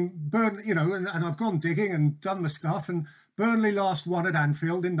 saying, and I've gone digging and done the stuff, and Burnley last won at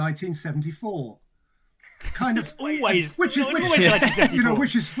Anfield in 1974. Kind of always, which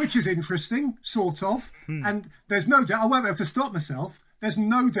is interesting, sort of. And there's no doubt I won't be able to stop myself. There's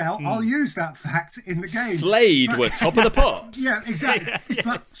no doubt I'll use that fact in the game. Slade were top of the pops. Yeah, exactly. Yes.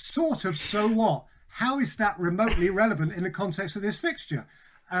 But sort of, so what? How is that remotely relevant in the context of this fixture?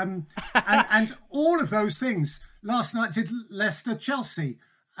 And all of those things. Last night did Leicester-Chelsea.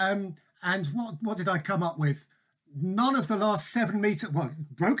 And what did I come up with? None of the last 7 metres... Well,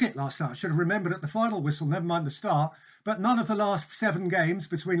 broke it last night. I should have remembered at the final whistle, never mind the start. But none of the last 7 games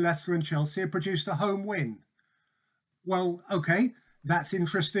between Leicester and Chelsea have produced a home win. Well, OK, that's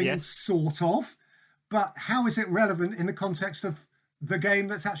interesting, sort of. But how is it relevant in the context of the game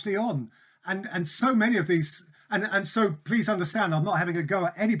that's actually on? And so many of these... And so please understand, I'm not having a go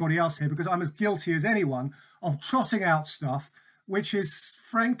at anybody else here because I'm as guilty as anyone of trotting out stuff which is,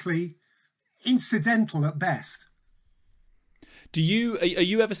 frankly, incidental at best. Are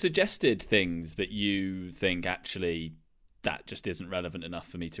you ever suggested things that you think actually that just isn't relevant enough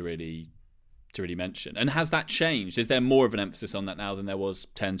for me to really mention? And has that changed? Is there more of an emphasis on that now than there was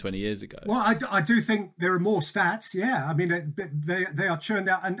 10, 20 years ago? Well, I do think there are more stats. Yeah, I mean they are churned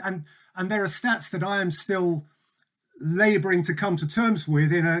out, and there are stats that I am still labouring to come to terms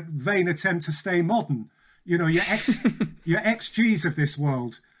with in a vain attempt to stay modern. You know, your XGs of this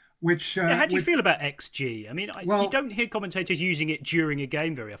world. How do you feel about XG? I mean, you don't hear commentators using it during a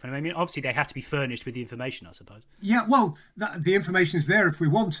game very often. I mean, obviously they have to be furnished with the information, I suppose. Yeah, well, the information is there if we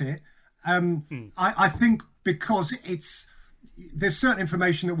want it. I think because there's certain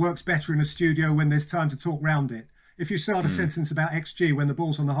information that works better in a studio when there's time to talk round it. If you start a sentence about XG when the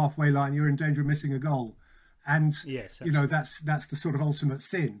ball's on the halfway line, you're in danger of missing a goal. And, yes, that's the sort of ultimate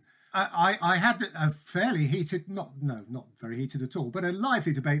sin. I had a fairly heated, not very heated at all, but a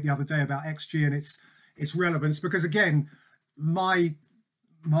lively debate the other day about XG and its relevance, because again, my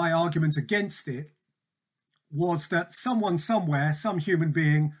argument against it was that someone somewhere, some human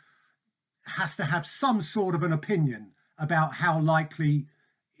being, has to have some sort of an opinion about how likely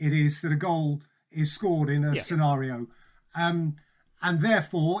it is that a goal is scored in a scenario, and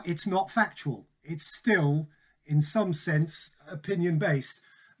therefore it's not factual. It's still, in some sense, opinion based.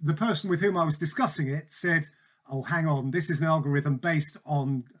 The person with whom I was discussing it said, oh, hang on, this is an algorithm based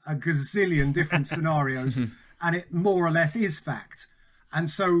on a gazillion different scenarios, and it more or less is fact. And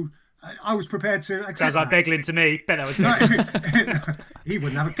so I was prepared to accept Sounds like that. Beglin to me. Bet that was He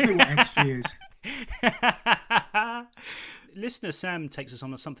wouldn't have a clue what XG is. listener Sam takes us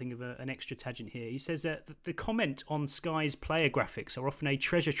on something of an extra tangent here. He says that the comment on Sky's player graphics are often a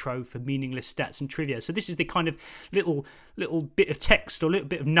treasure trove for meaningless stats and trivia. So this is the kind of little bit of text or little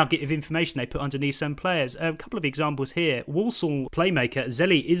bit of nugget of information they put underneath some players. A couple of examples here. Walsall playmaker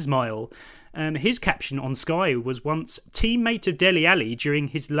Zeli Ismail, his caption on Sky was once teammate of Dele Alli during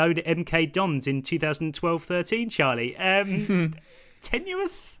his loan at MK Dons in 2012-13, Charlie.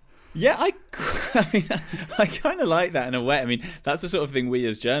 Tenuous? Yeah, I mean, I kind of like that in a way. I mean, that's the sort of thing we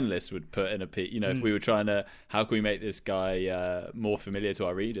as journalists would put in a piece. You know, if we were trying to, how can we make this guy more familiar to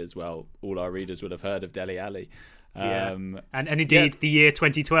our readers? Well, all our readers would have heard of Dele Alli. And indeed, the year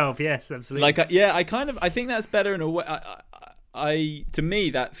 2012. Yes, absolutely. I think that's better in a way. To me,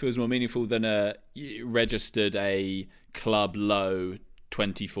 that feels more meaningful than registered a club low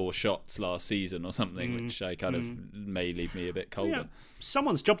 24 shots last season or something, which I kind of may leave me a bit colder. Yeah,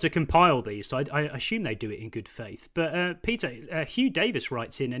 someone's job to compile these, so I assume they do it in good faith. But Peter, Hugh Davis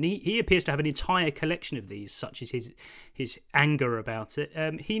writes in, and he appears to have an entire collection of these, such as his anger about it.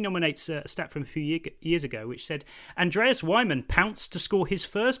 He nominates a stat from a few years ago, which said, Andreas Weimann pounced to score his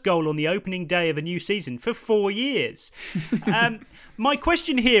first goal on the opening day of a new season for 4 years. My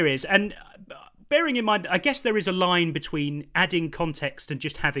question here is, and bearing in mind, I guess there is a line between adding context and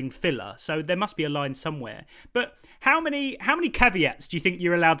just having filler, so there must be a line somewhere. But how many caveats do you think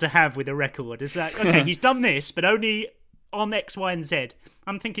you're allowed to have with a record? Is that, okay, he's done this, but only on X, Y, and Z?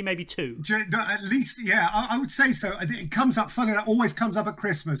 I'm thinking maybe 2. At least, yeah, I would say so. It comes up, funny, it always comes up at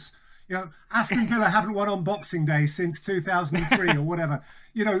Christmas. You know, Aston Villa haven't won on Boxing Day since 2003 or whatever.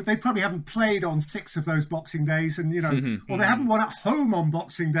 You know, they probably haven't played on 6 of those Boxing Days, and, you know, or they haven't won at home on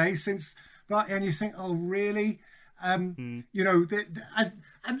Boxing Day since... And you think, oh, really? You know,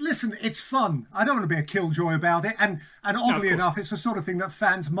 and listen, it's fun. I don't want to be a killjoy about it. And oddly enough, it's the sort of thing that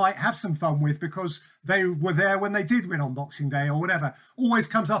fans might have some fun with because they were there when they did win on Boxing Day or whatever. Always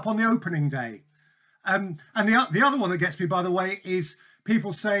comes up on the opening day. And the other one that gets me, by the way, is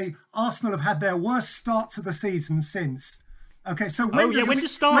people say Arsenal have had their worst start to the season since. Okay, so when does a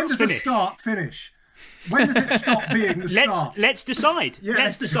start finish? When does it stop being the start? Let's decide. Yeah,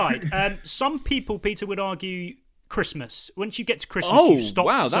 let's decide. Some people, Peter, would argue Christmas. Once you get to Christmas, you stop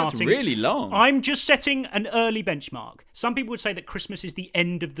starting. That's really long. I'm just setting an early benchmark. Some people would say that Christmas is the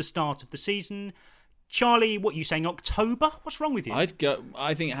end of the start of the season. Charlie, what are you saying, October? What's wrong with you? I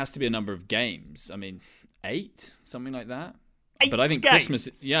think it has to be a number of games. I mean, 8, something like that. 8 but I think games.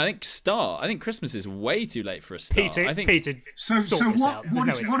 Christmas. Yeah, I think Christmas is way too late for a start. Peter. So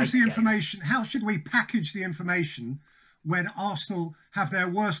what is the information? How should we package the information when Arsenal have their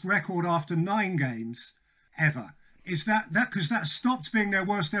worst record after 9 games ever? Is that because that stopped being their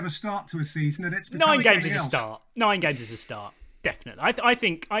worst ever start to a season and it's 9 games is a start. 9 games is a start. Definitely. I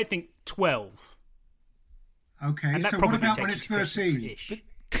think 12. Okay. And so what about when it's 13?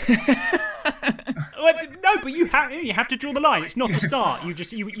 No, but you have to draw the line. It's not a start. You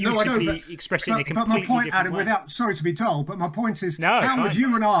simply express it in a completely But my point, different Adam, way. sorry to be dull, but my point is, how would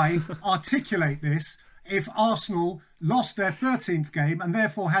you and I articulate this if Arsenal lost their 13th game and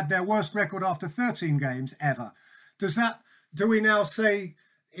therefore had their worst record after 13 games ever? Do we now say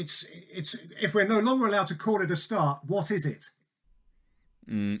it's if we're no longer allowed to call it a start, what is it?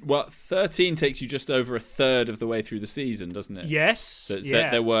 Well, 13 takes you just over a third of the way through the season, doesn't it? Yes. So it's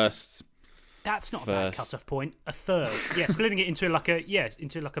their worst. That's not a bad cut-off point. A third. Yeah, splitting it into like a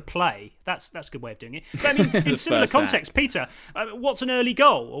play. That's a good way of doing it. But I mean, in similar context, Peter, what's an early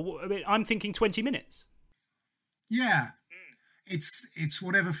goal? I'm thinking 20 minutes. Yeah, it's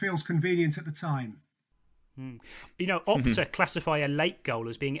whatever feels convenient at the time. You know, Opta classify a late goal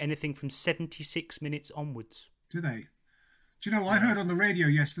as being anything from 76 minutes onwards. Do they? Do you know, I heard on the radio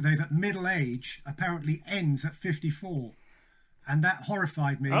yesterday that middle age apparently ends at 54. And that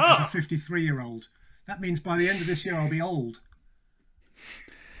horrified me as a 53-year-old. That means by the end of this year, I'll be old.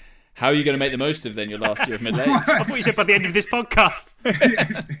 How are you going to make the most of then your last year of middle age? I thought you said by the end of this podcast.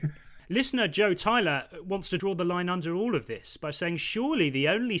 Listener Joe Tyler wants to draw the line under all of this by saying, surely the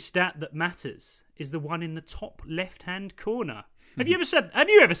only stat that matters is the one in the top left-hand corner. Have you ever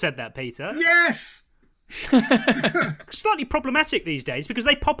said that, Peter? Yes! Slightly problematic these days because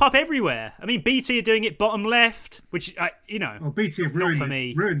they pop up everywhere. I mean, BT are doing it bottom left, which well, BT have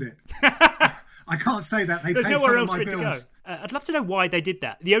ruined it. I can't say that. There's nowhere else for it to go. I'd love to know why they did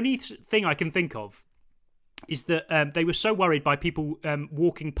that. The only thing I can think of is that they were so worried by people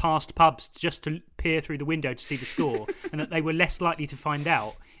walking past pubs just to peer through the window to see the score, and that they were less likely to find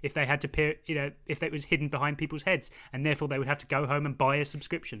out if they had to if it was hidden behind people's heads, and therefore they would have to go home and buy a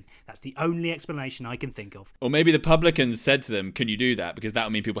subscription. That's the only explanation I can think of. Or maybe the publicans said to them, "Can you do that?" Because that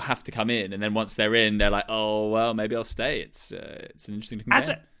would mean people have to come in, and then once they're in, they're like, "Oh well, maybe I'll stay." It's an interesting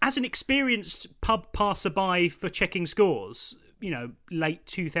thing. As an experienced pub passerby for checking scores, late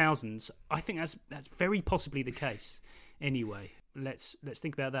 2000s, I think that's very possibly the case. Anyway, let's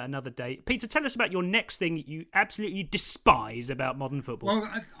think about that another day. Peter, tell us about your next thing that you absolutely despise about modern football. Well,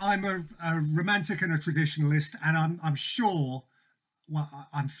 I'm a romantic and a traditionalist, and I'm sure, well,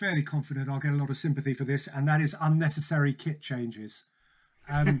 I'm fairly confident I'll get a lot of sympathy for this, and that is unnecessary kit changes.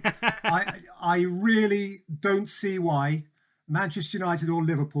 I really don't see why Manchester United or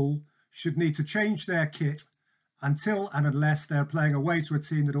Liverpool should need to change their kit until and unless they're playing away to a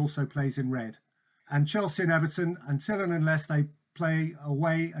team that also plays in red. And Chelsea and Everton, until and unless they play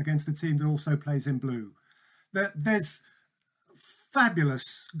away against a team that also plays in blue. There's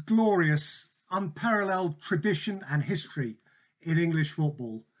fabulous, glorious, unparalleled tradition and history in English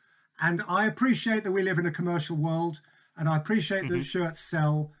football. And I appreciate that we live in a commercial world, and I appreciate that shirts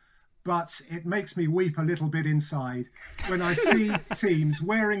sell, but it makes me weep a little bit inside when I see teams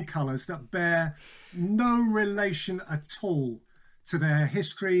wearing colours that bear no relation at all to their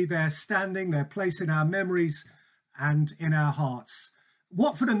history, their standing, their place in our memories and in our hearts.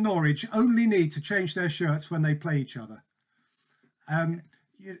 Watford and Norwich only need to change their shirts when they play each other.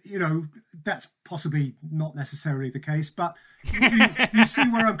 That's possibly not necessarily the case, but you see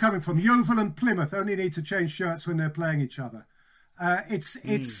where I'm coming from. Yeovil and Plymouth only need to change shirts when they're playing each other.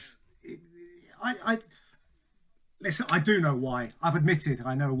 Listen, I do know why. I've admitted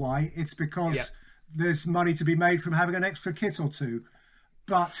I know why. It's because there's money to be made from having an extra kit or two,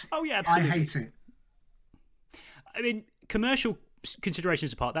 but I hate it. I mean, commercial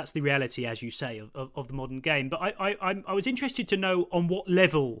considerations apart, that's the reality, as you say, of the modern game. But I was interested to know on what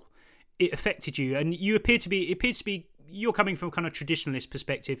level it affected you, and it appears to be you're coming from a kind of traditionalist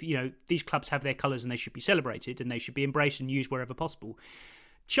perspective. These clubs have their colours and they should be celebrated and they should be embraced and used wherever possible.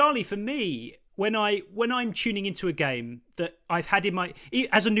 Charlie, for me, when I'm tuning into a game that I've had in my,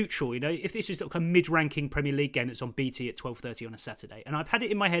 as a neutral, if this is like a mid-ranking Premier League game that's on BT at 12:30 on a Saturday, and I've had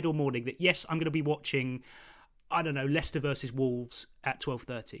it in my head all morning that yes, I'm going to be watching, I don't know, Leicester versus Wolves at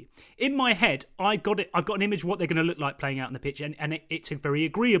 12:30. In my head, I've got an image of what they're going to look like playing out on the pitch, and it's a very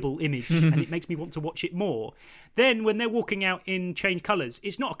agreeable image, and it makes me want to watch it more. Then when they're walking out in changed colours,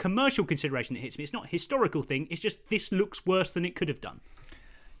 it's not a commercial consideration that hits me. It's not a historical thing. It's just this looks worse than it could have done.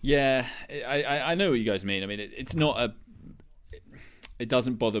 Yeah, I know what you guys mean. I mean, it's not it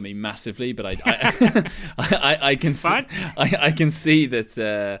doesn't bother me massively, but I can see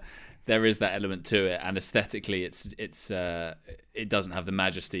that there is that element to it, and aesthetically, it doesn't have the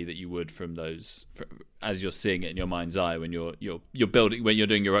majesty that you would from those as you're seeing it in your mind's eye when you're building, when you're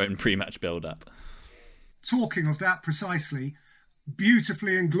doing your own pre-match build-up. Talking of that precisely,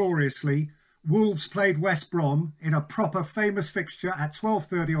 beautifully and gloriously, Wolves played West Brom in a proper famous fixture at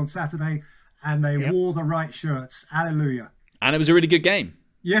 12:30 on Saturday, and they wore the right shirts. Hallelujah. And it was a really good game.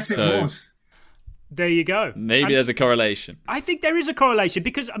 Yes, it was. There you go. Maybe there's a correlation. I think there is a correlation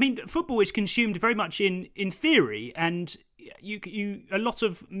because, I mean, football is consumed very much in theory, and you a lot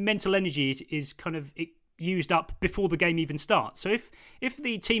of mental energy is kind of used up before the game even starts. So if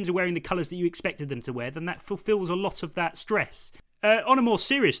the teams are wearing the colours that you expected them to wear, then that fulfills a lot of that stress. On a more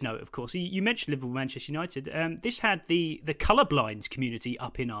serious note, of course, you mentioned Liverpool, Manchester United. This had the colourblind community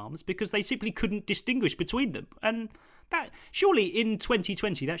up in arms because they simply couldn't distinguish between them. And that, surely in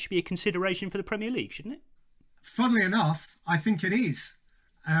 2020, that should be a consideration for the Premier League, shouldn't it? Funnily enough, I think it is.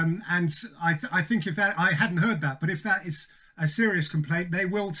 And I think if that, I hadn't heard that, but if that is a serious complaint, they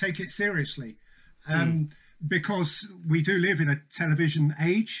will take it seriously. Because we do live in a television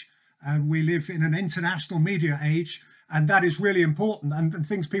age, we live in an international media age, and that is really important. And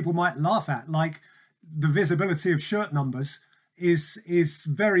things people might laugh at, like the visibility of shirt numbers, is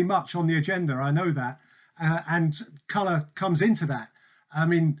very much on the agenda. I know that. And colour comes into that. I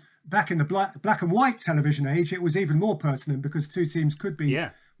mean, back in the black and white television age, it was even more pertinent because two teams could be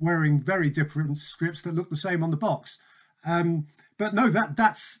wearing very different strips that look the same on the box. But no,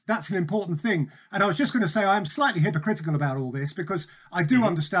 that's an important thing. And I was just going to say I'm slightly hypocritical about all this because I do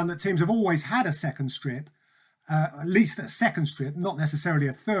understand that teams have always had a second strip, at least a second strip, not necessarily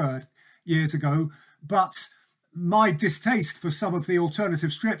a third years ago. But my distaste for some of the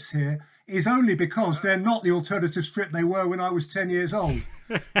alternative strips here is only because they're not the alternative strip they were when I was 10 years old.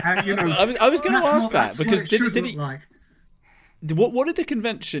 And, I was going to ask that because did he? Like. What did the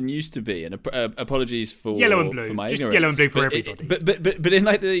convention used to be? And apologies for yellow and blue, for my just ignorance. yellow and blue for everybody. But in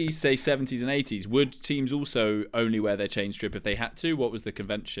like the say 70s and 80s, would teams also only wear their chain strip if they had to? What was the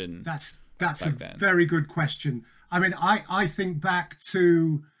convention? That's a very good question. I mean, I think back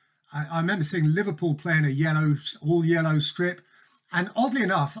to I remember seeing Liverpool playing a all yellow strip, and oddly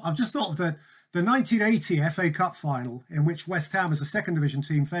enough, I've just thought of the 1980 FA Cup final in which West Ham, as a second division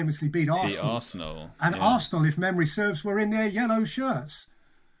team, famously beat Arsenal. And yeah. Arsenal, if memory serves, were in their yellow shirts.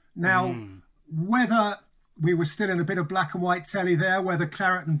 Now, whether we were still in a bit of black and white telly there, whether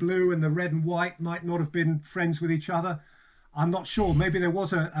claret and blue and the red and white might not have been friends with each other, I'm not sure. Maybe there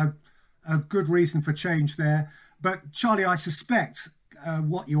was a good reason for change there. But Charlie, I suspect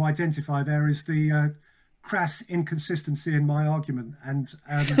what you identify there is the crass inconsistency in my argument, and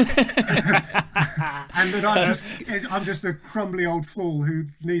that I'm just a crumbly old fool who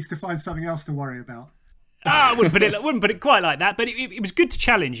needs to find something else to worry about. I wouldn't put it quite like that, but it was good to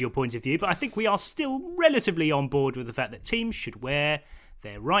challenge your point of view. But I think we are still relatively on board with the fact that teams should wear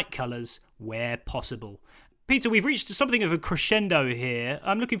their right colours where possible. Peter, we've reached something of a crescendo here.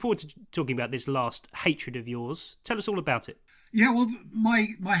 I'm looking forward to talking about this last hatred of yours. Tell us all about it. Yeah, well,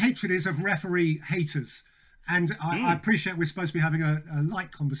 my hatred is of referee haters. And I appreciate we're supposed to be having a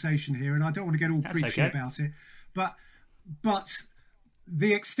light conversation here, and I don't want to get all preachy about it. But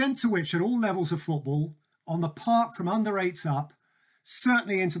the extent to which at all levels of football, on the park from under 8s up,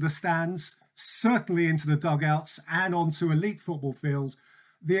 certainly into the stands, certainly into the dugouts and onto elite football field,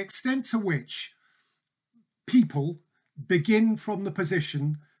 the extent to which people begin from the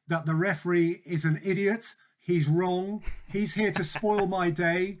position that the referee is an idiot, he's wrong, he's here to spoil my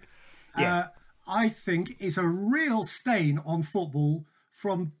day, I think is a real stain on football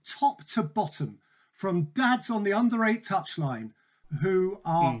from top to bottom, from dads on the under 8 touchline who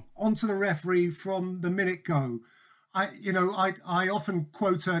are onto the referee from the minute go. I often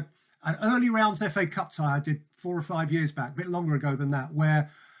quote an early rounds FA Cup tie I did 4 or 5 years back, a bit longer ago than that, where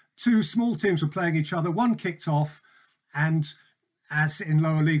two small teams were playing each other. One kicked off, and as in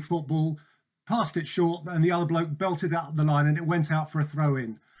lower league football, passed it short, and the other bloke belted out the line, and it went out for a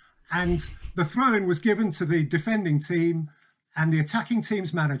throw-in. And the throw-in was given to the defending team, and the attacking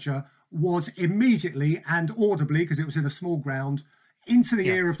team's manager was immediately and audibly, because it was in a small ground, into the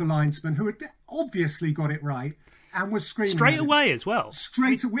ear of the linesman, who had obviously got it right and was screaming straight away as well.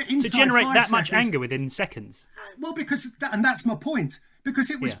 Straight away, to generate that much anger within seconds. Well, and that's my point, because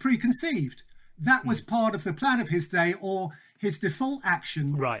it was preconceived. That was part of the plan of his day, or his default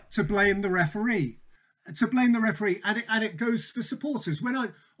action, to blame the referee. And it goes for supporters. When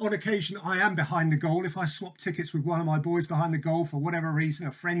on occasion I am behind the goal, if I swap tickets with one of my boys behind the goal for whatever reason,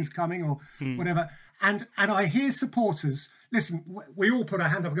 a friend's coming or whatever, and I hear supporters, listen, we all put our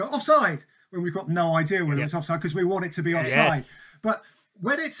hand up and go, offside, when we've got no idea whether it's offside, because we want it to be offside. Yes. But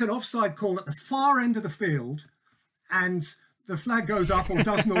when it's an offside call at the far end of the field, and the flag goes up or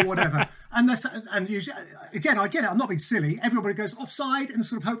doesn't or whatever, and usually, again, I get it, I'm not being silly, everybody goes offside and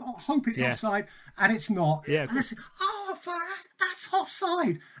sort of hope it's offside, and it's not. And they say, that's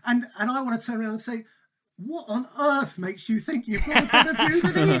offside. And I want to turn around and say, what on earth makes you think you've got a better view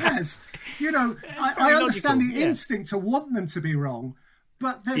than he has? I understand the instinct to want them to be wrong,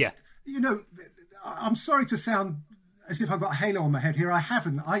 but there's, I'm sorry to sound as if I've got a halo on my head here. I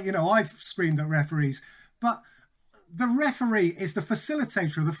haven't. I've screamed at referees, but the referee is the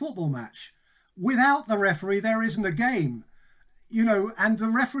facilitator of the football match. Without the referee, there isn't a game. And the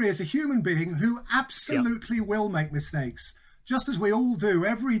referee is a human being who absolutely will make mistakes, just as we all do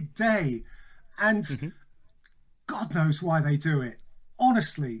every day. And God knows why they do it.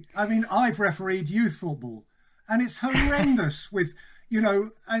 Honestly, I mean, I've refereed youth football, and it's horrendous with,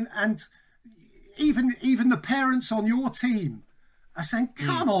 and even the parents on your team are saying,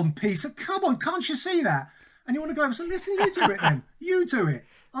 come on, Peter, come on, can't you see that? And you want to go over and say, listen, you do it then. You do it.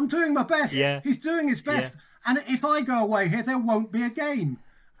 I'm doing my best. Yeah. He's doing his best. Yeah. And if I go away here, there won't be a game.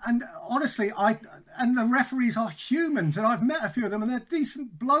 And honestly, the referees are humans, and I've met a few of them, and they're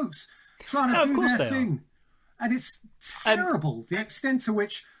decent blokes trying to do their thing. And it's terrible, the extent to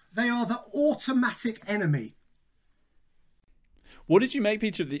which they are the automatic enemy. What did you make,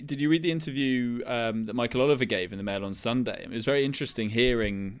 Peter? Did you read the interview that Michael Oliver gave in the Mail on Sunday? It was very interesting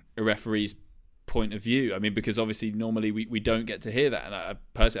hearing a referee's point of view. I mean, because obviously normally we don't get to hear that, and I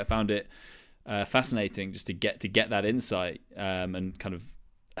personally found it fascinating just to get that insight and kind of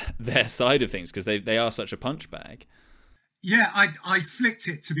their side of things, because they are such a punch bag. Yeah, I flicked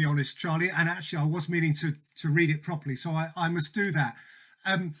it, to be honest, Charlie, and actually I was meaning to read it properly, so I must do that.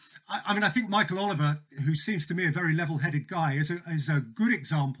 I think Michael Oliver, who seems to me a very level-headed guy, is a good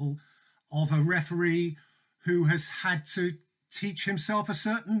example of a referee who has had to teach himself a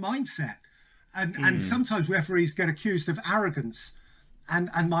certain mindset. And sometimes referees get accused of arrogance.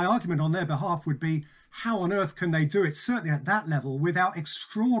 And my argument on their behalf would be, how on earth can they do it, certainly at that level, without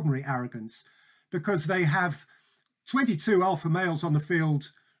extraordinary arrogance? Because they have 22 alpha males on the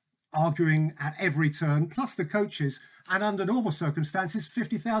field arguing at every turn, plus the coaches, and under normal circumstances,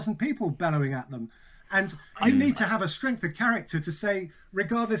 50,000 people bellowing at them. And you need to have a strength of character to say,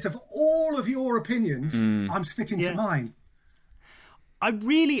 regardless of all of your opinions, I'm sticking to mine. I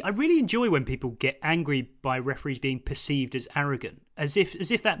really enjoy when people get angry by referees being perceived as arrogant, as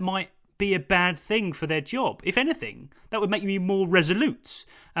if that might be a bad thing for their job. If anything, that would make you more resolute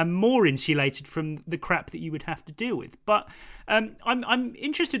and more insulated from the crap that you would have to deal with. But I'm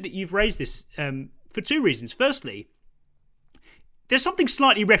interested that you've raised this for two reasons. Firstly, there's something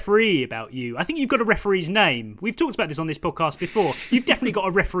slightly referee about you. I think you've got a referee's name. We've talked about this on this podcast before. You've definitely got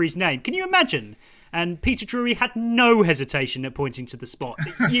a referee's name. Can you imagine? And Peter Drury had no hesitation at pointing to the spot.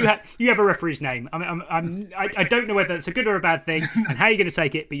 You have a referee's name. I don't know whether it's a good or a bad thing and how you're going to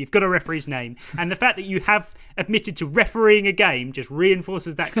take it, but you've got a referee's name. And the fact that you have admitted to refereeing a game just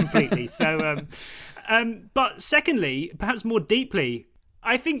reinforces that completely. So, but secondly, perhaps more deeply,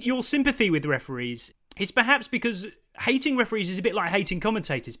 I think your sympathy with referees is perhaps because hating referees is a bit like hating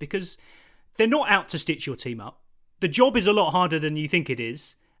commentators, because they're not out to stitch your team up. The job is a lot harder than you think it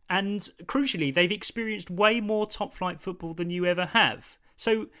is. And crucially, they've experienced way more top-flight football than you ever have.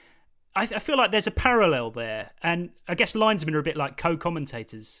 So I feel like there's a parallel there. And I guess linesmen are a bit like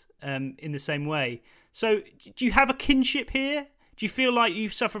co-commentators in the same way. So do you have a kinship here? Do you feel like you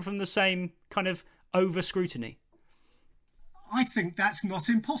suffer from the same kind of over-scrutiny? I think that's not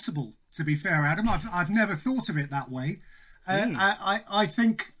impossible, to be fair, Adam. I've never thought of it that way. I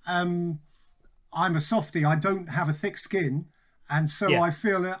think I'm a softie. I don't have a thick skin. And so I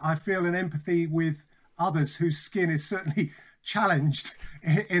feel an empathy with others whose skin is certainly challenged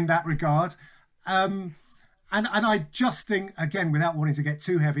in that regard. And I just think, again, without wanting to get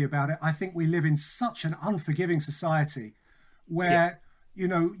too heavy about it, I think we live in such an unforgiving society where,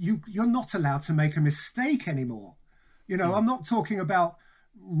 you're not allowed to make a mistake anymore. I'm not talking about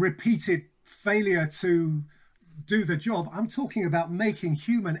repeated failure to do the job. I'm talking about making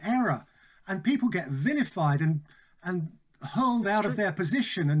human error, and people get vilified and hurled out of their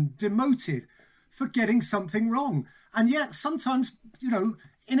position and demoted for getting something wrong, and yet sometimes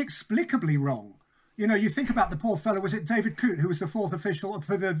inexplicably wrong. You think about the poor fellow, was it David Coote, who was the fourth official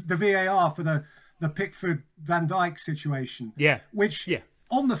for the VAR for the Pickford Van Dijk situation, which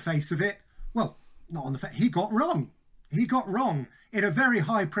on the face of it, well, not on the face, he got wrong in a very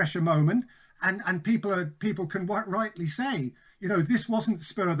high pressure moment, and people can rightly say, this wasn't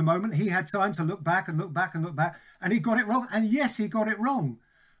spur of the moment. He had time to look back, and he got it wrong. And yes, he got it wrong.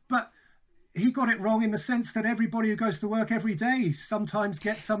 But he got it wrong in the sense that everybody who goes to work every day sometimes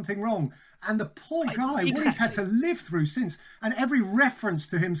gets something wrong. And the poor guy, what he's had to live through since, and every reference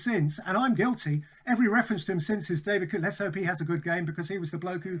to him since, and I'm guilty, every reference to him since is David Coote. Let's hope he has a good game because he was the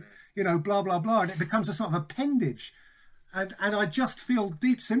bloke who, blah, blah, blah. And it becomes a sort of appendage. And I just feel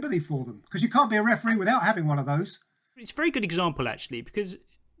deep sympathy for them, because you can't be a referee without having one of those. It's a very good example, actually, because,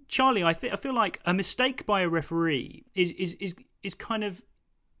 Charlie, I feel like a mistake by a referee is kind of...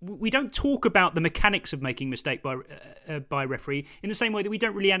 We don't talk about the mechanics of making a mistake by a referee in the same way that we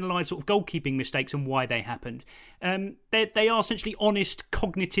don't really analyse sort of goalkeeping mistakes and why they happened. They are essentially honest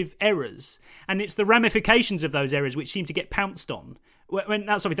cognitive errors, and it's the ramifications of those errors which seem to get pounced on. When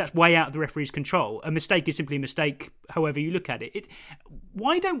that's way out of the referee's control. A mistake is simply a mistake, however you look at it.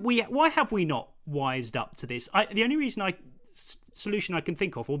 Why have we not wised up to this? The only solution I can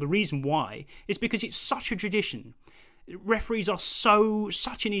think of, or the reason why, is because it's such a tradition. Referees are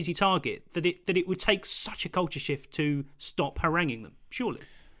such an easy target that it would take such a culture shift to stop haranguing them, surely.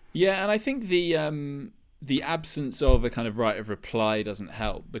 Yeah, and I think the absence of a kind of right of reply doesn't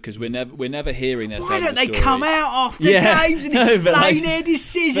help, because we're never hearing their side of the story. Why don't they come out after games and explain their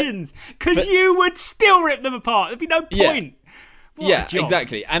decisions? Because you would still rip them apart. There'd be no point. Yeah,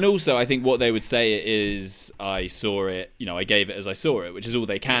 exactly. And also, I think what they would say is, I saw it, I gave it as I saw it, which is all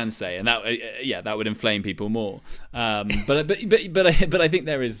they can say, and that would inflame people more. But I think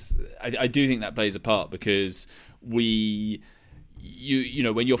there is, I do think that plays a part, because when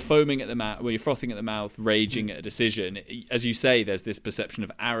you're foaming at the mouth, when you're frothing at the mouth, raging at a decision, as you say, there's this perception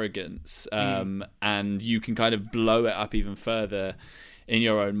of arrogance, and you can kind of blow it up even further in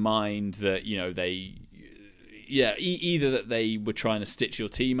your own mind that either that they were trying to stitch your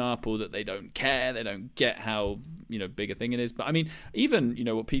team up, or that they don't care, they don't get how big a thing it is. But I mean, even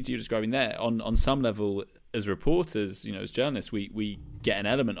what Peter, you're describing there, on some level, as reporters, as journalists, we get an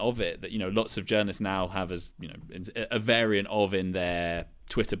element of it that lots of journalists now have as a variant of in their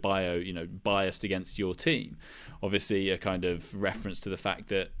Twitter bio, biased against your team. Obviously, a kind of reference to the fact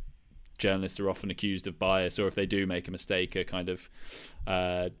that journalists are often accused of bias, or if they do make a mistake, are kind of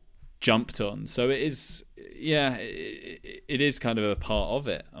jumped on. So it is, it is kind of a part of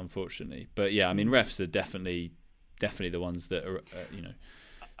it, unfortunately. But I mean, refs are definitely the ones that are,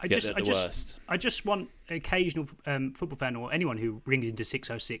 I just want an occasional football fan or anyone who rings into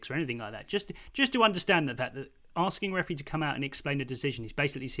 606 or anything like that, just to understand that asking a referee to come out and explain a decision is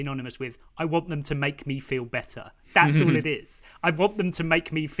basically synonymous with, I want them to make me feel better. That's all it is. I want them to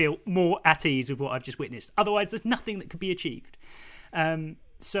make me feel more at ease with what I've just witnessed. Otherwise, there's nothing that could be achieved.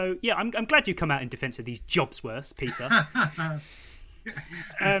 So, I'm glad you come out in defence of these Jobsworths, Peter.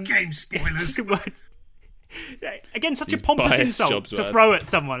 Game spoilers. Again, such a pompous insult to throw at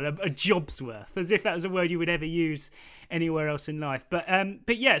someone, a Jobsworth, as if that was a word you would ever use anywhere else in life. But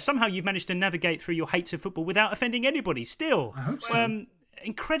somehow you've managed to navigate through your hates of football without offending anybody. Still, I hope so.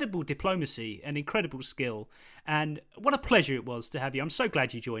 Incredible diplomacy and incredible skill, and what a pleasure it was to have you. I'm so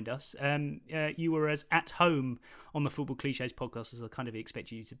glad you joined us. You were as at home on the Football Clichés podcast as I kind of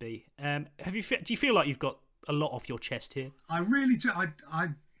expected you to be. Do you feel like you've got a lot off your chest here? I really do.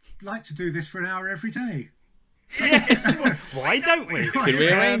 I'd like to do this for an hour every day. Yes, why don't we? Could we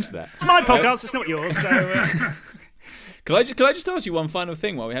arrange that? It's my podcast, it's not yours. So, Can I just ask you one final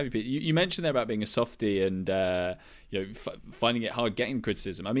thing while we have you, Pete? You mentioned there about being a softie and finding it hard getting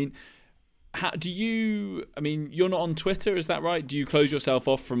criticism. I mean, you're not on Twitter, is that right? Do you close yourself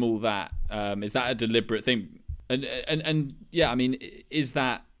off from all that? Is that a deliberate thing? And I mean, is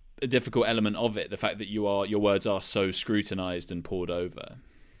that a difficult element of it? The fact that your words are so scrutinised and pored over.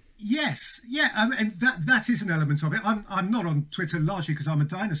 Yes, and that is an element of it. I'm not on Twitter largely because I'm a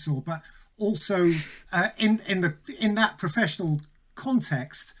dinosaur, but also in that professional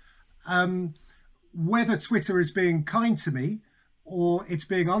context, whether Twitter is being kind to me or it's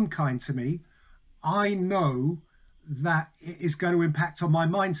being unkind to me, I know that it is going to impact on my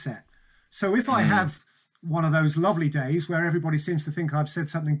mindset. So if I have one of those lovely days where everybody seems to think I've said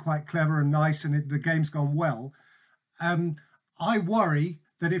something quite clever and nice and the game's gone well, I worry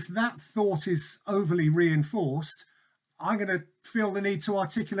that if that thought is overly reinforced, I'm going to feel the need to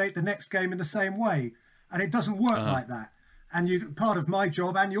articulate the next game in the same way. And it doesn't work like that. And part of my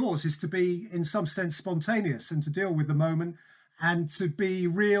job and yours is to be, in some sense, spontaneous and to deal with the moment and to be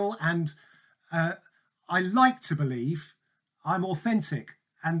real. And I like to believe I'm authentic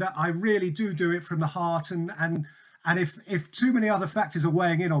and that I really do it from the heart. And if too many other factors are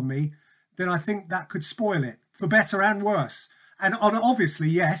weighing in on me, then I think that could spoil it, for better and worse. And obviously,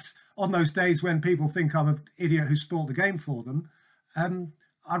 yes, on those days when people think I'm an idiot who spoiled the game for them,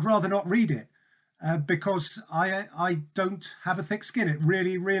 I'd rather not read it because I don't have a thick skin. It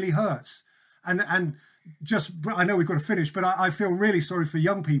really, really hurts. And just, I know we've got to finish, but I feel really sorry for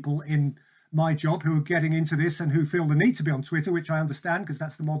young people in my job who are getting into this and who feel the need to be on Twitter, which I understand because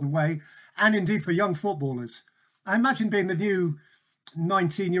that's the modern way, and indeed for young footballers. I imagine being the new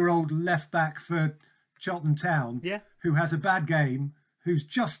 19-year-old left back for Cheltenham Town, who has a bad game, who's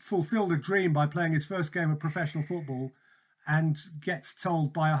just fulfilled a dream by playing his first game of professional football and gets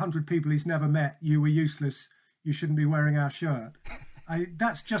told by 100 people he's never met, you were useless, you shouldn't be wearing our shirt.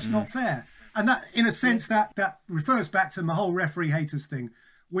 That's just not fair. And that, in a sense, that refers back to my whole referee haters thing.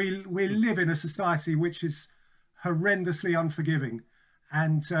 We live in a society which is horrendously unforgiving.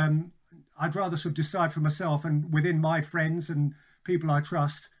 And I'd rather sort of decide for myself and within my friends and people I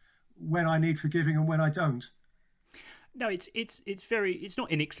trust when I need forgiving and when I don't. No, it's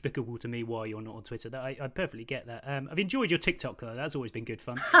not inexplicable to me why you're not on Twitter. That I perfectly get that. I've enjoyed your TikTok though. That's always been good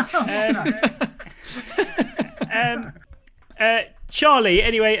fun. Charlie,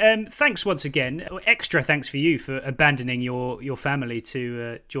 anyway, thanks once again. Extra thanks for you for abandoning your family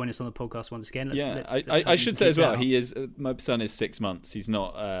to join us on the podcast once again. I should say as well, he is. My son is 6 months. He's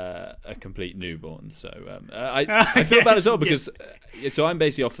not a complete newborn, so I feel bad as well because so I'm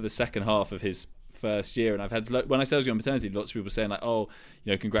basically off for the second half of his first year, and I've had when I said I was going on maternity, lots of people saying like, oh,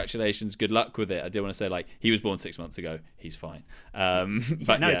 congratulations, good luck with it. I did want to say like he was born 6 months ago, he's fine.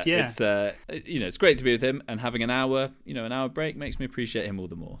 It's great to be with him, and having an hour break makes me appreciate him all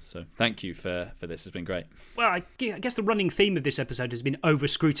the more. So thank you for this. It's been great. Well, I guess the running theme of this episode has been over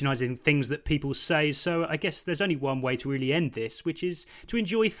scrutinising things that people say. So I guess there's only one way to really end this, which is to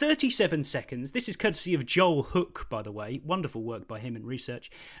enjoy 37 seconds. This is courtesy of Joel Hook, by the way. Wonderful work by him and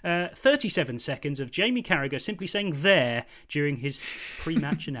research. 37 seconds seconds of Jamie Carragher simply saying there during his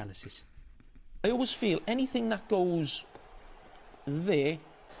pre-match analysis. I always feel anything that goes there,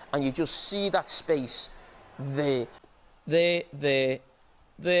 and you just see that space there. There.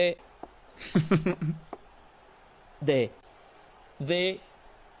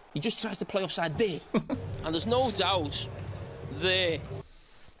 He just tries to play offside there. And there's no doubt there.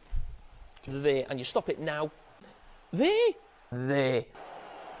 And you stop it now. There. There.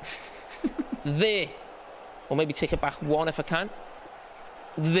 Or maybe take it back one if I can.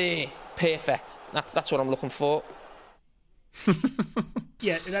 There. Perfect. That's what I'm looking for.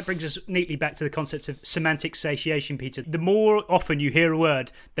 Yeah, that brings us neatly back to the concept of semantic satiation, Peter. The more often you hear a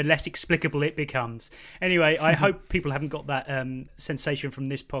word, the less explicable it becomes. Anyway, I hope people haven't got that sensation from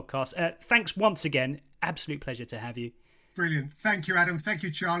this podcast. Thanks once again. Absolute pleasure to have you. Brilliant. Thank you, Adam. Thank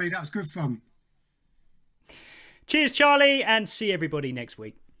you, Charlie. That was good fun. Cheers, Charlie, and see everybody next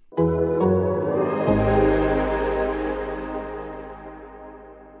week.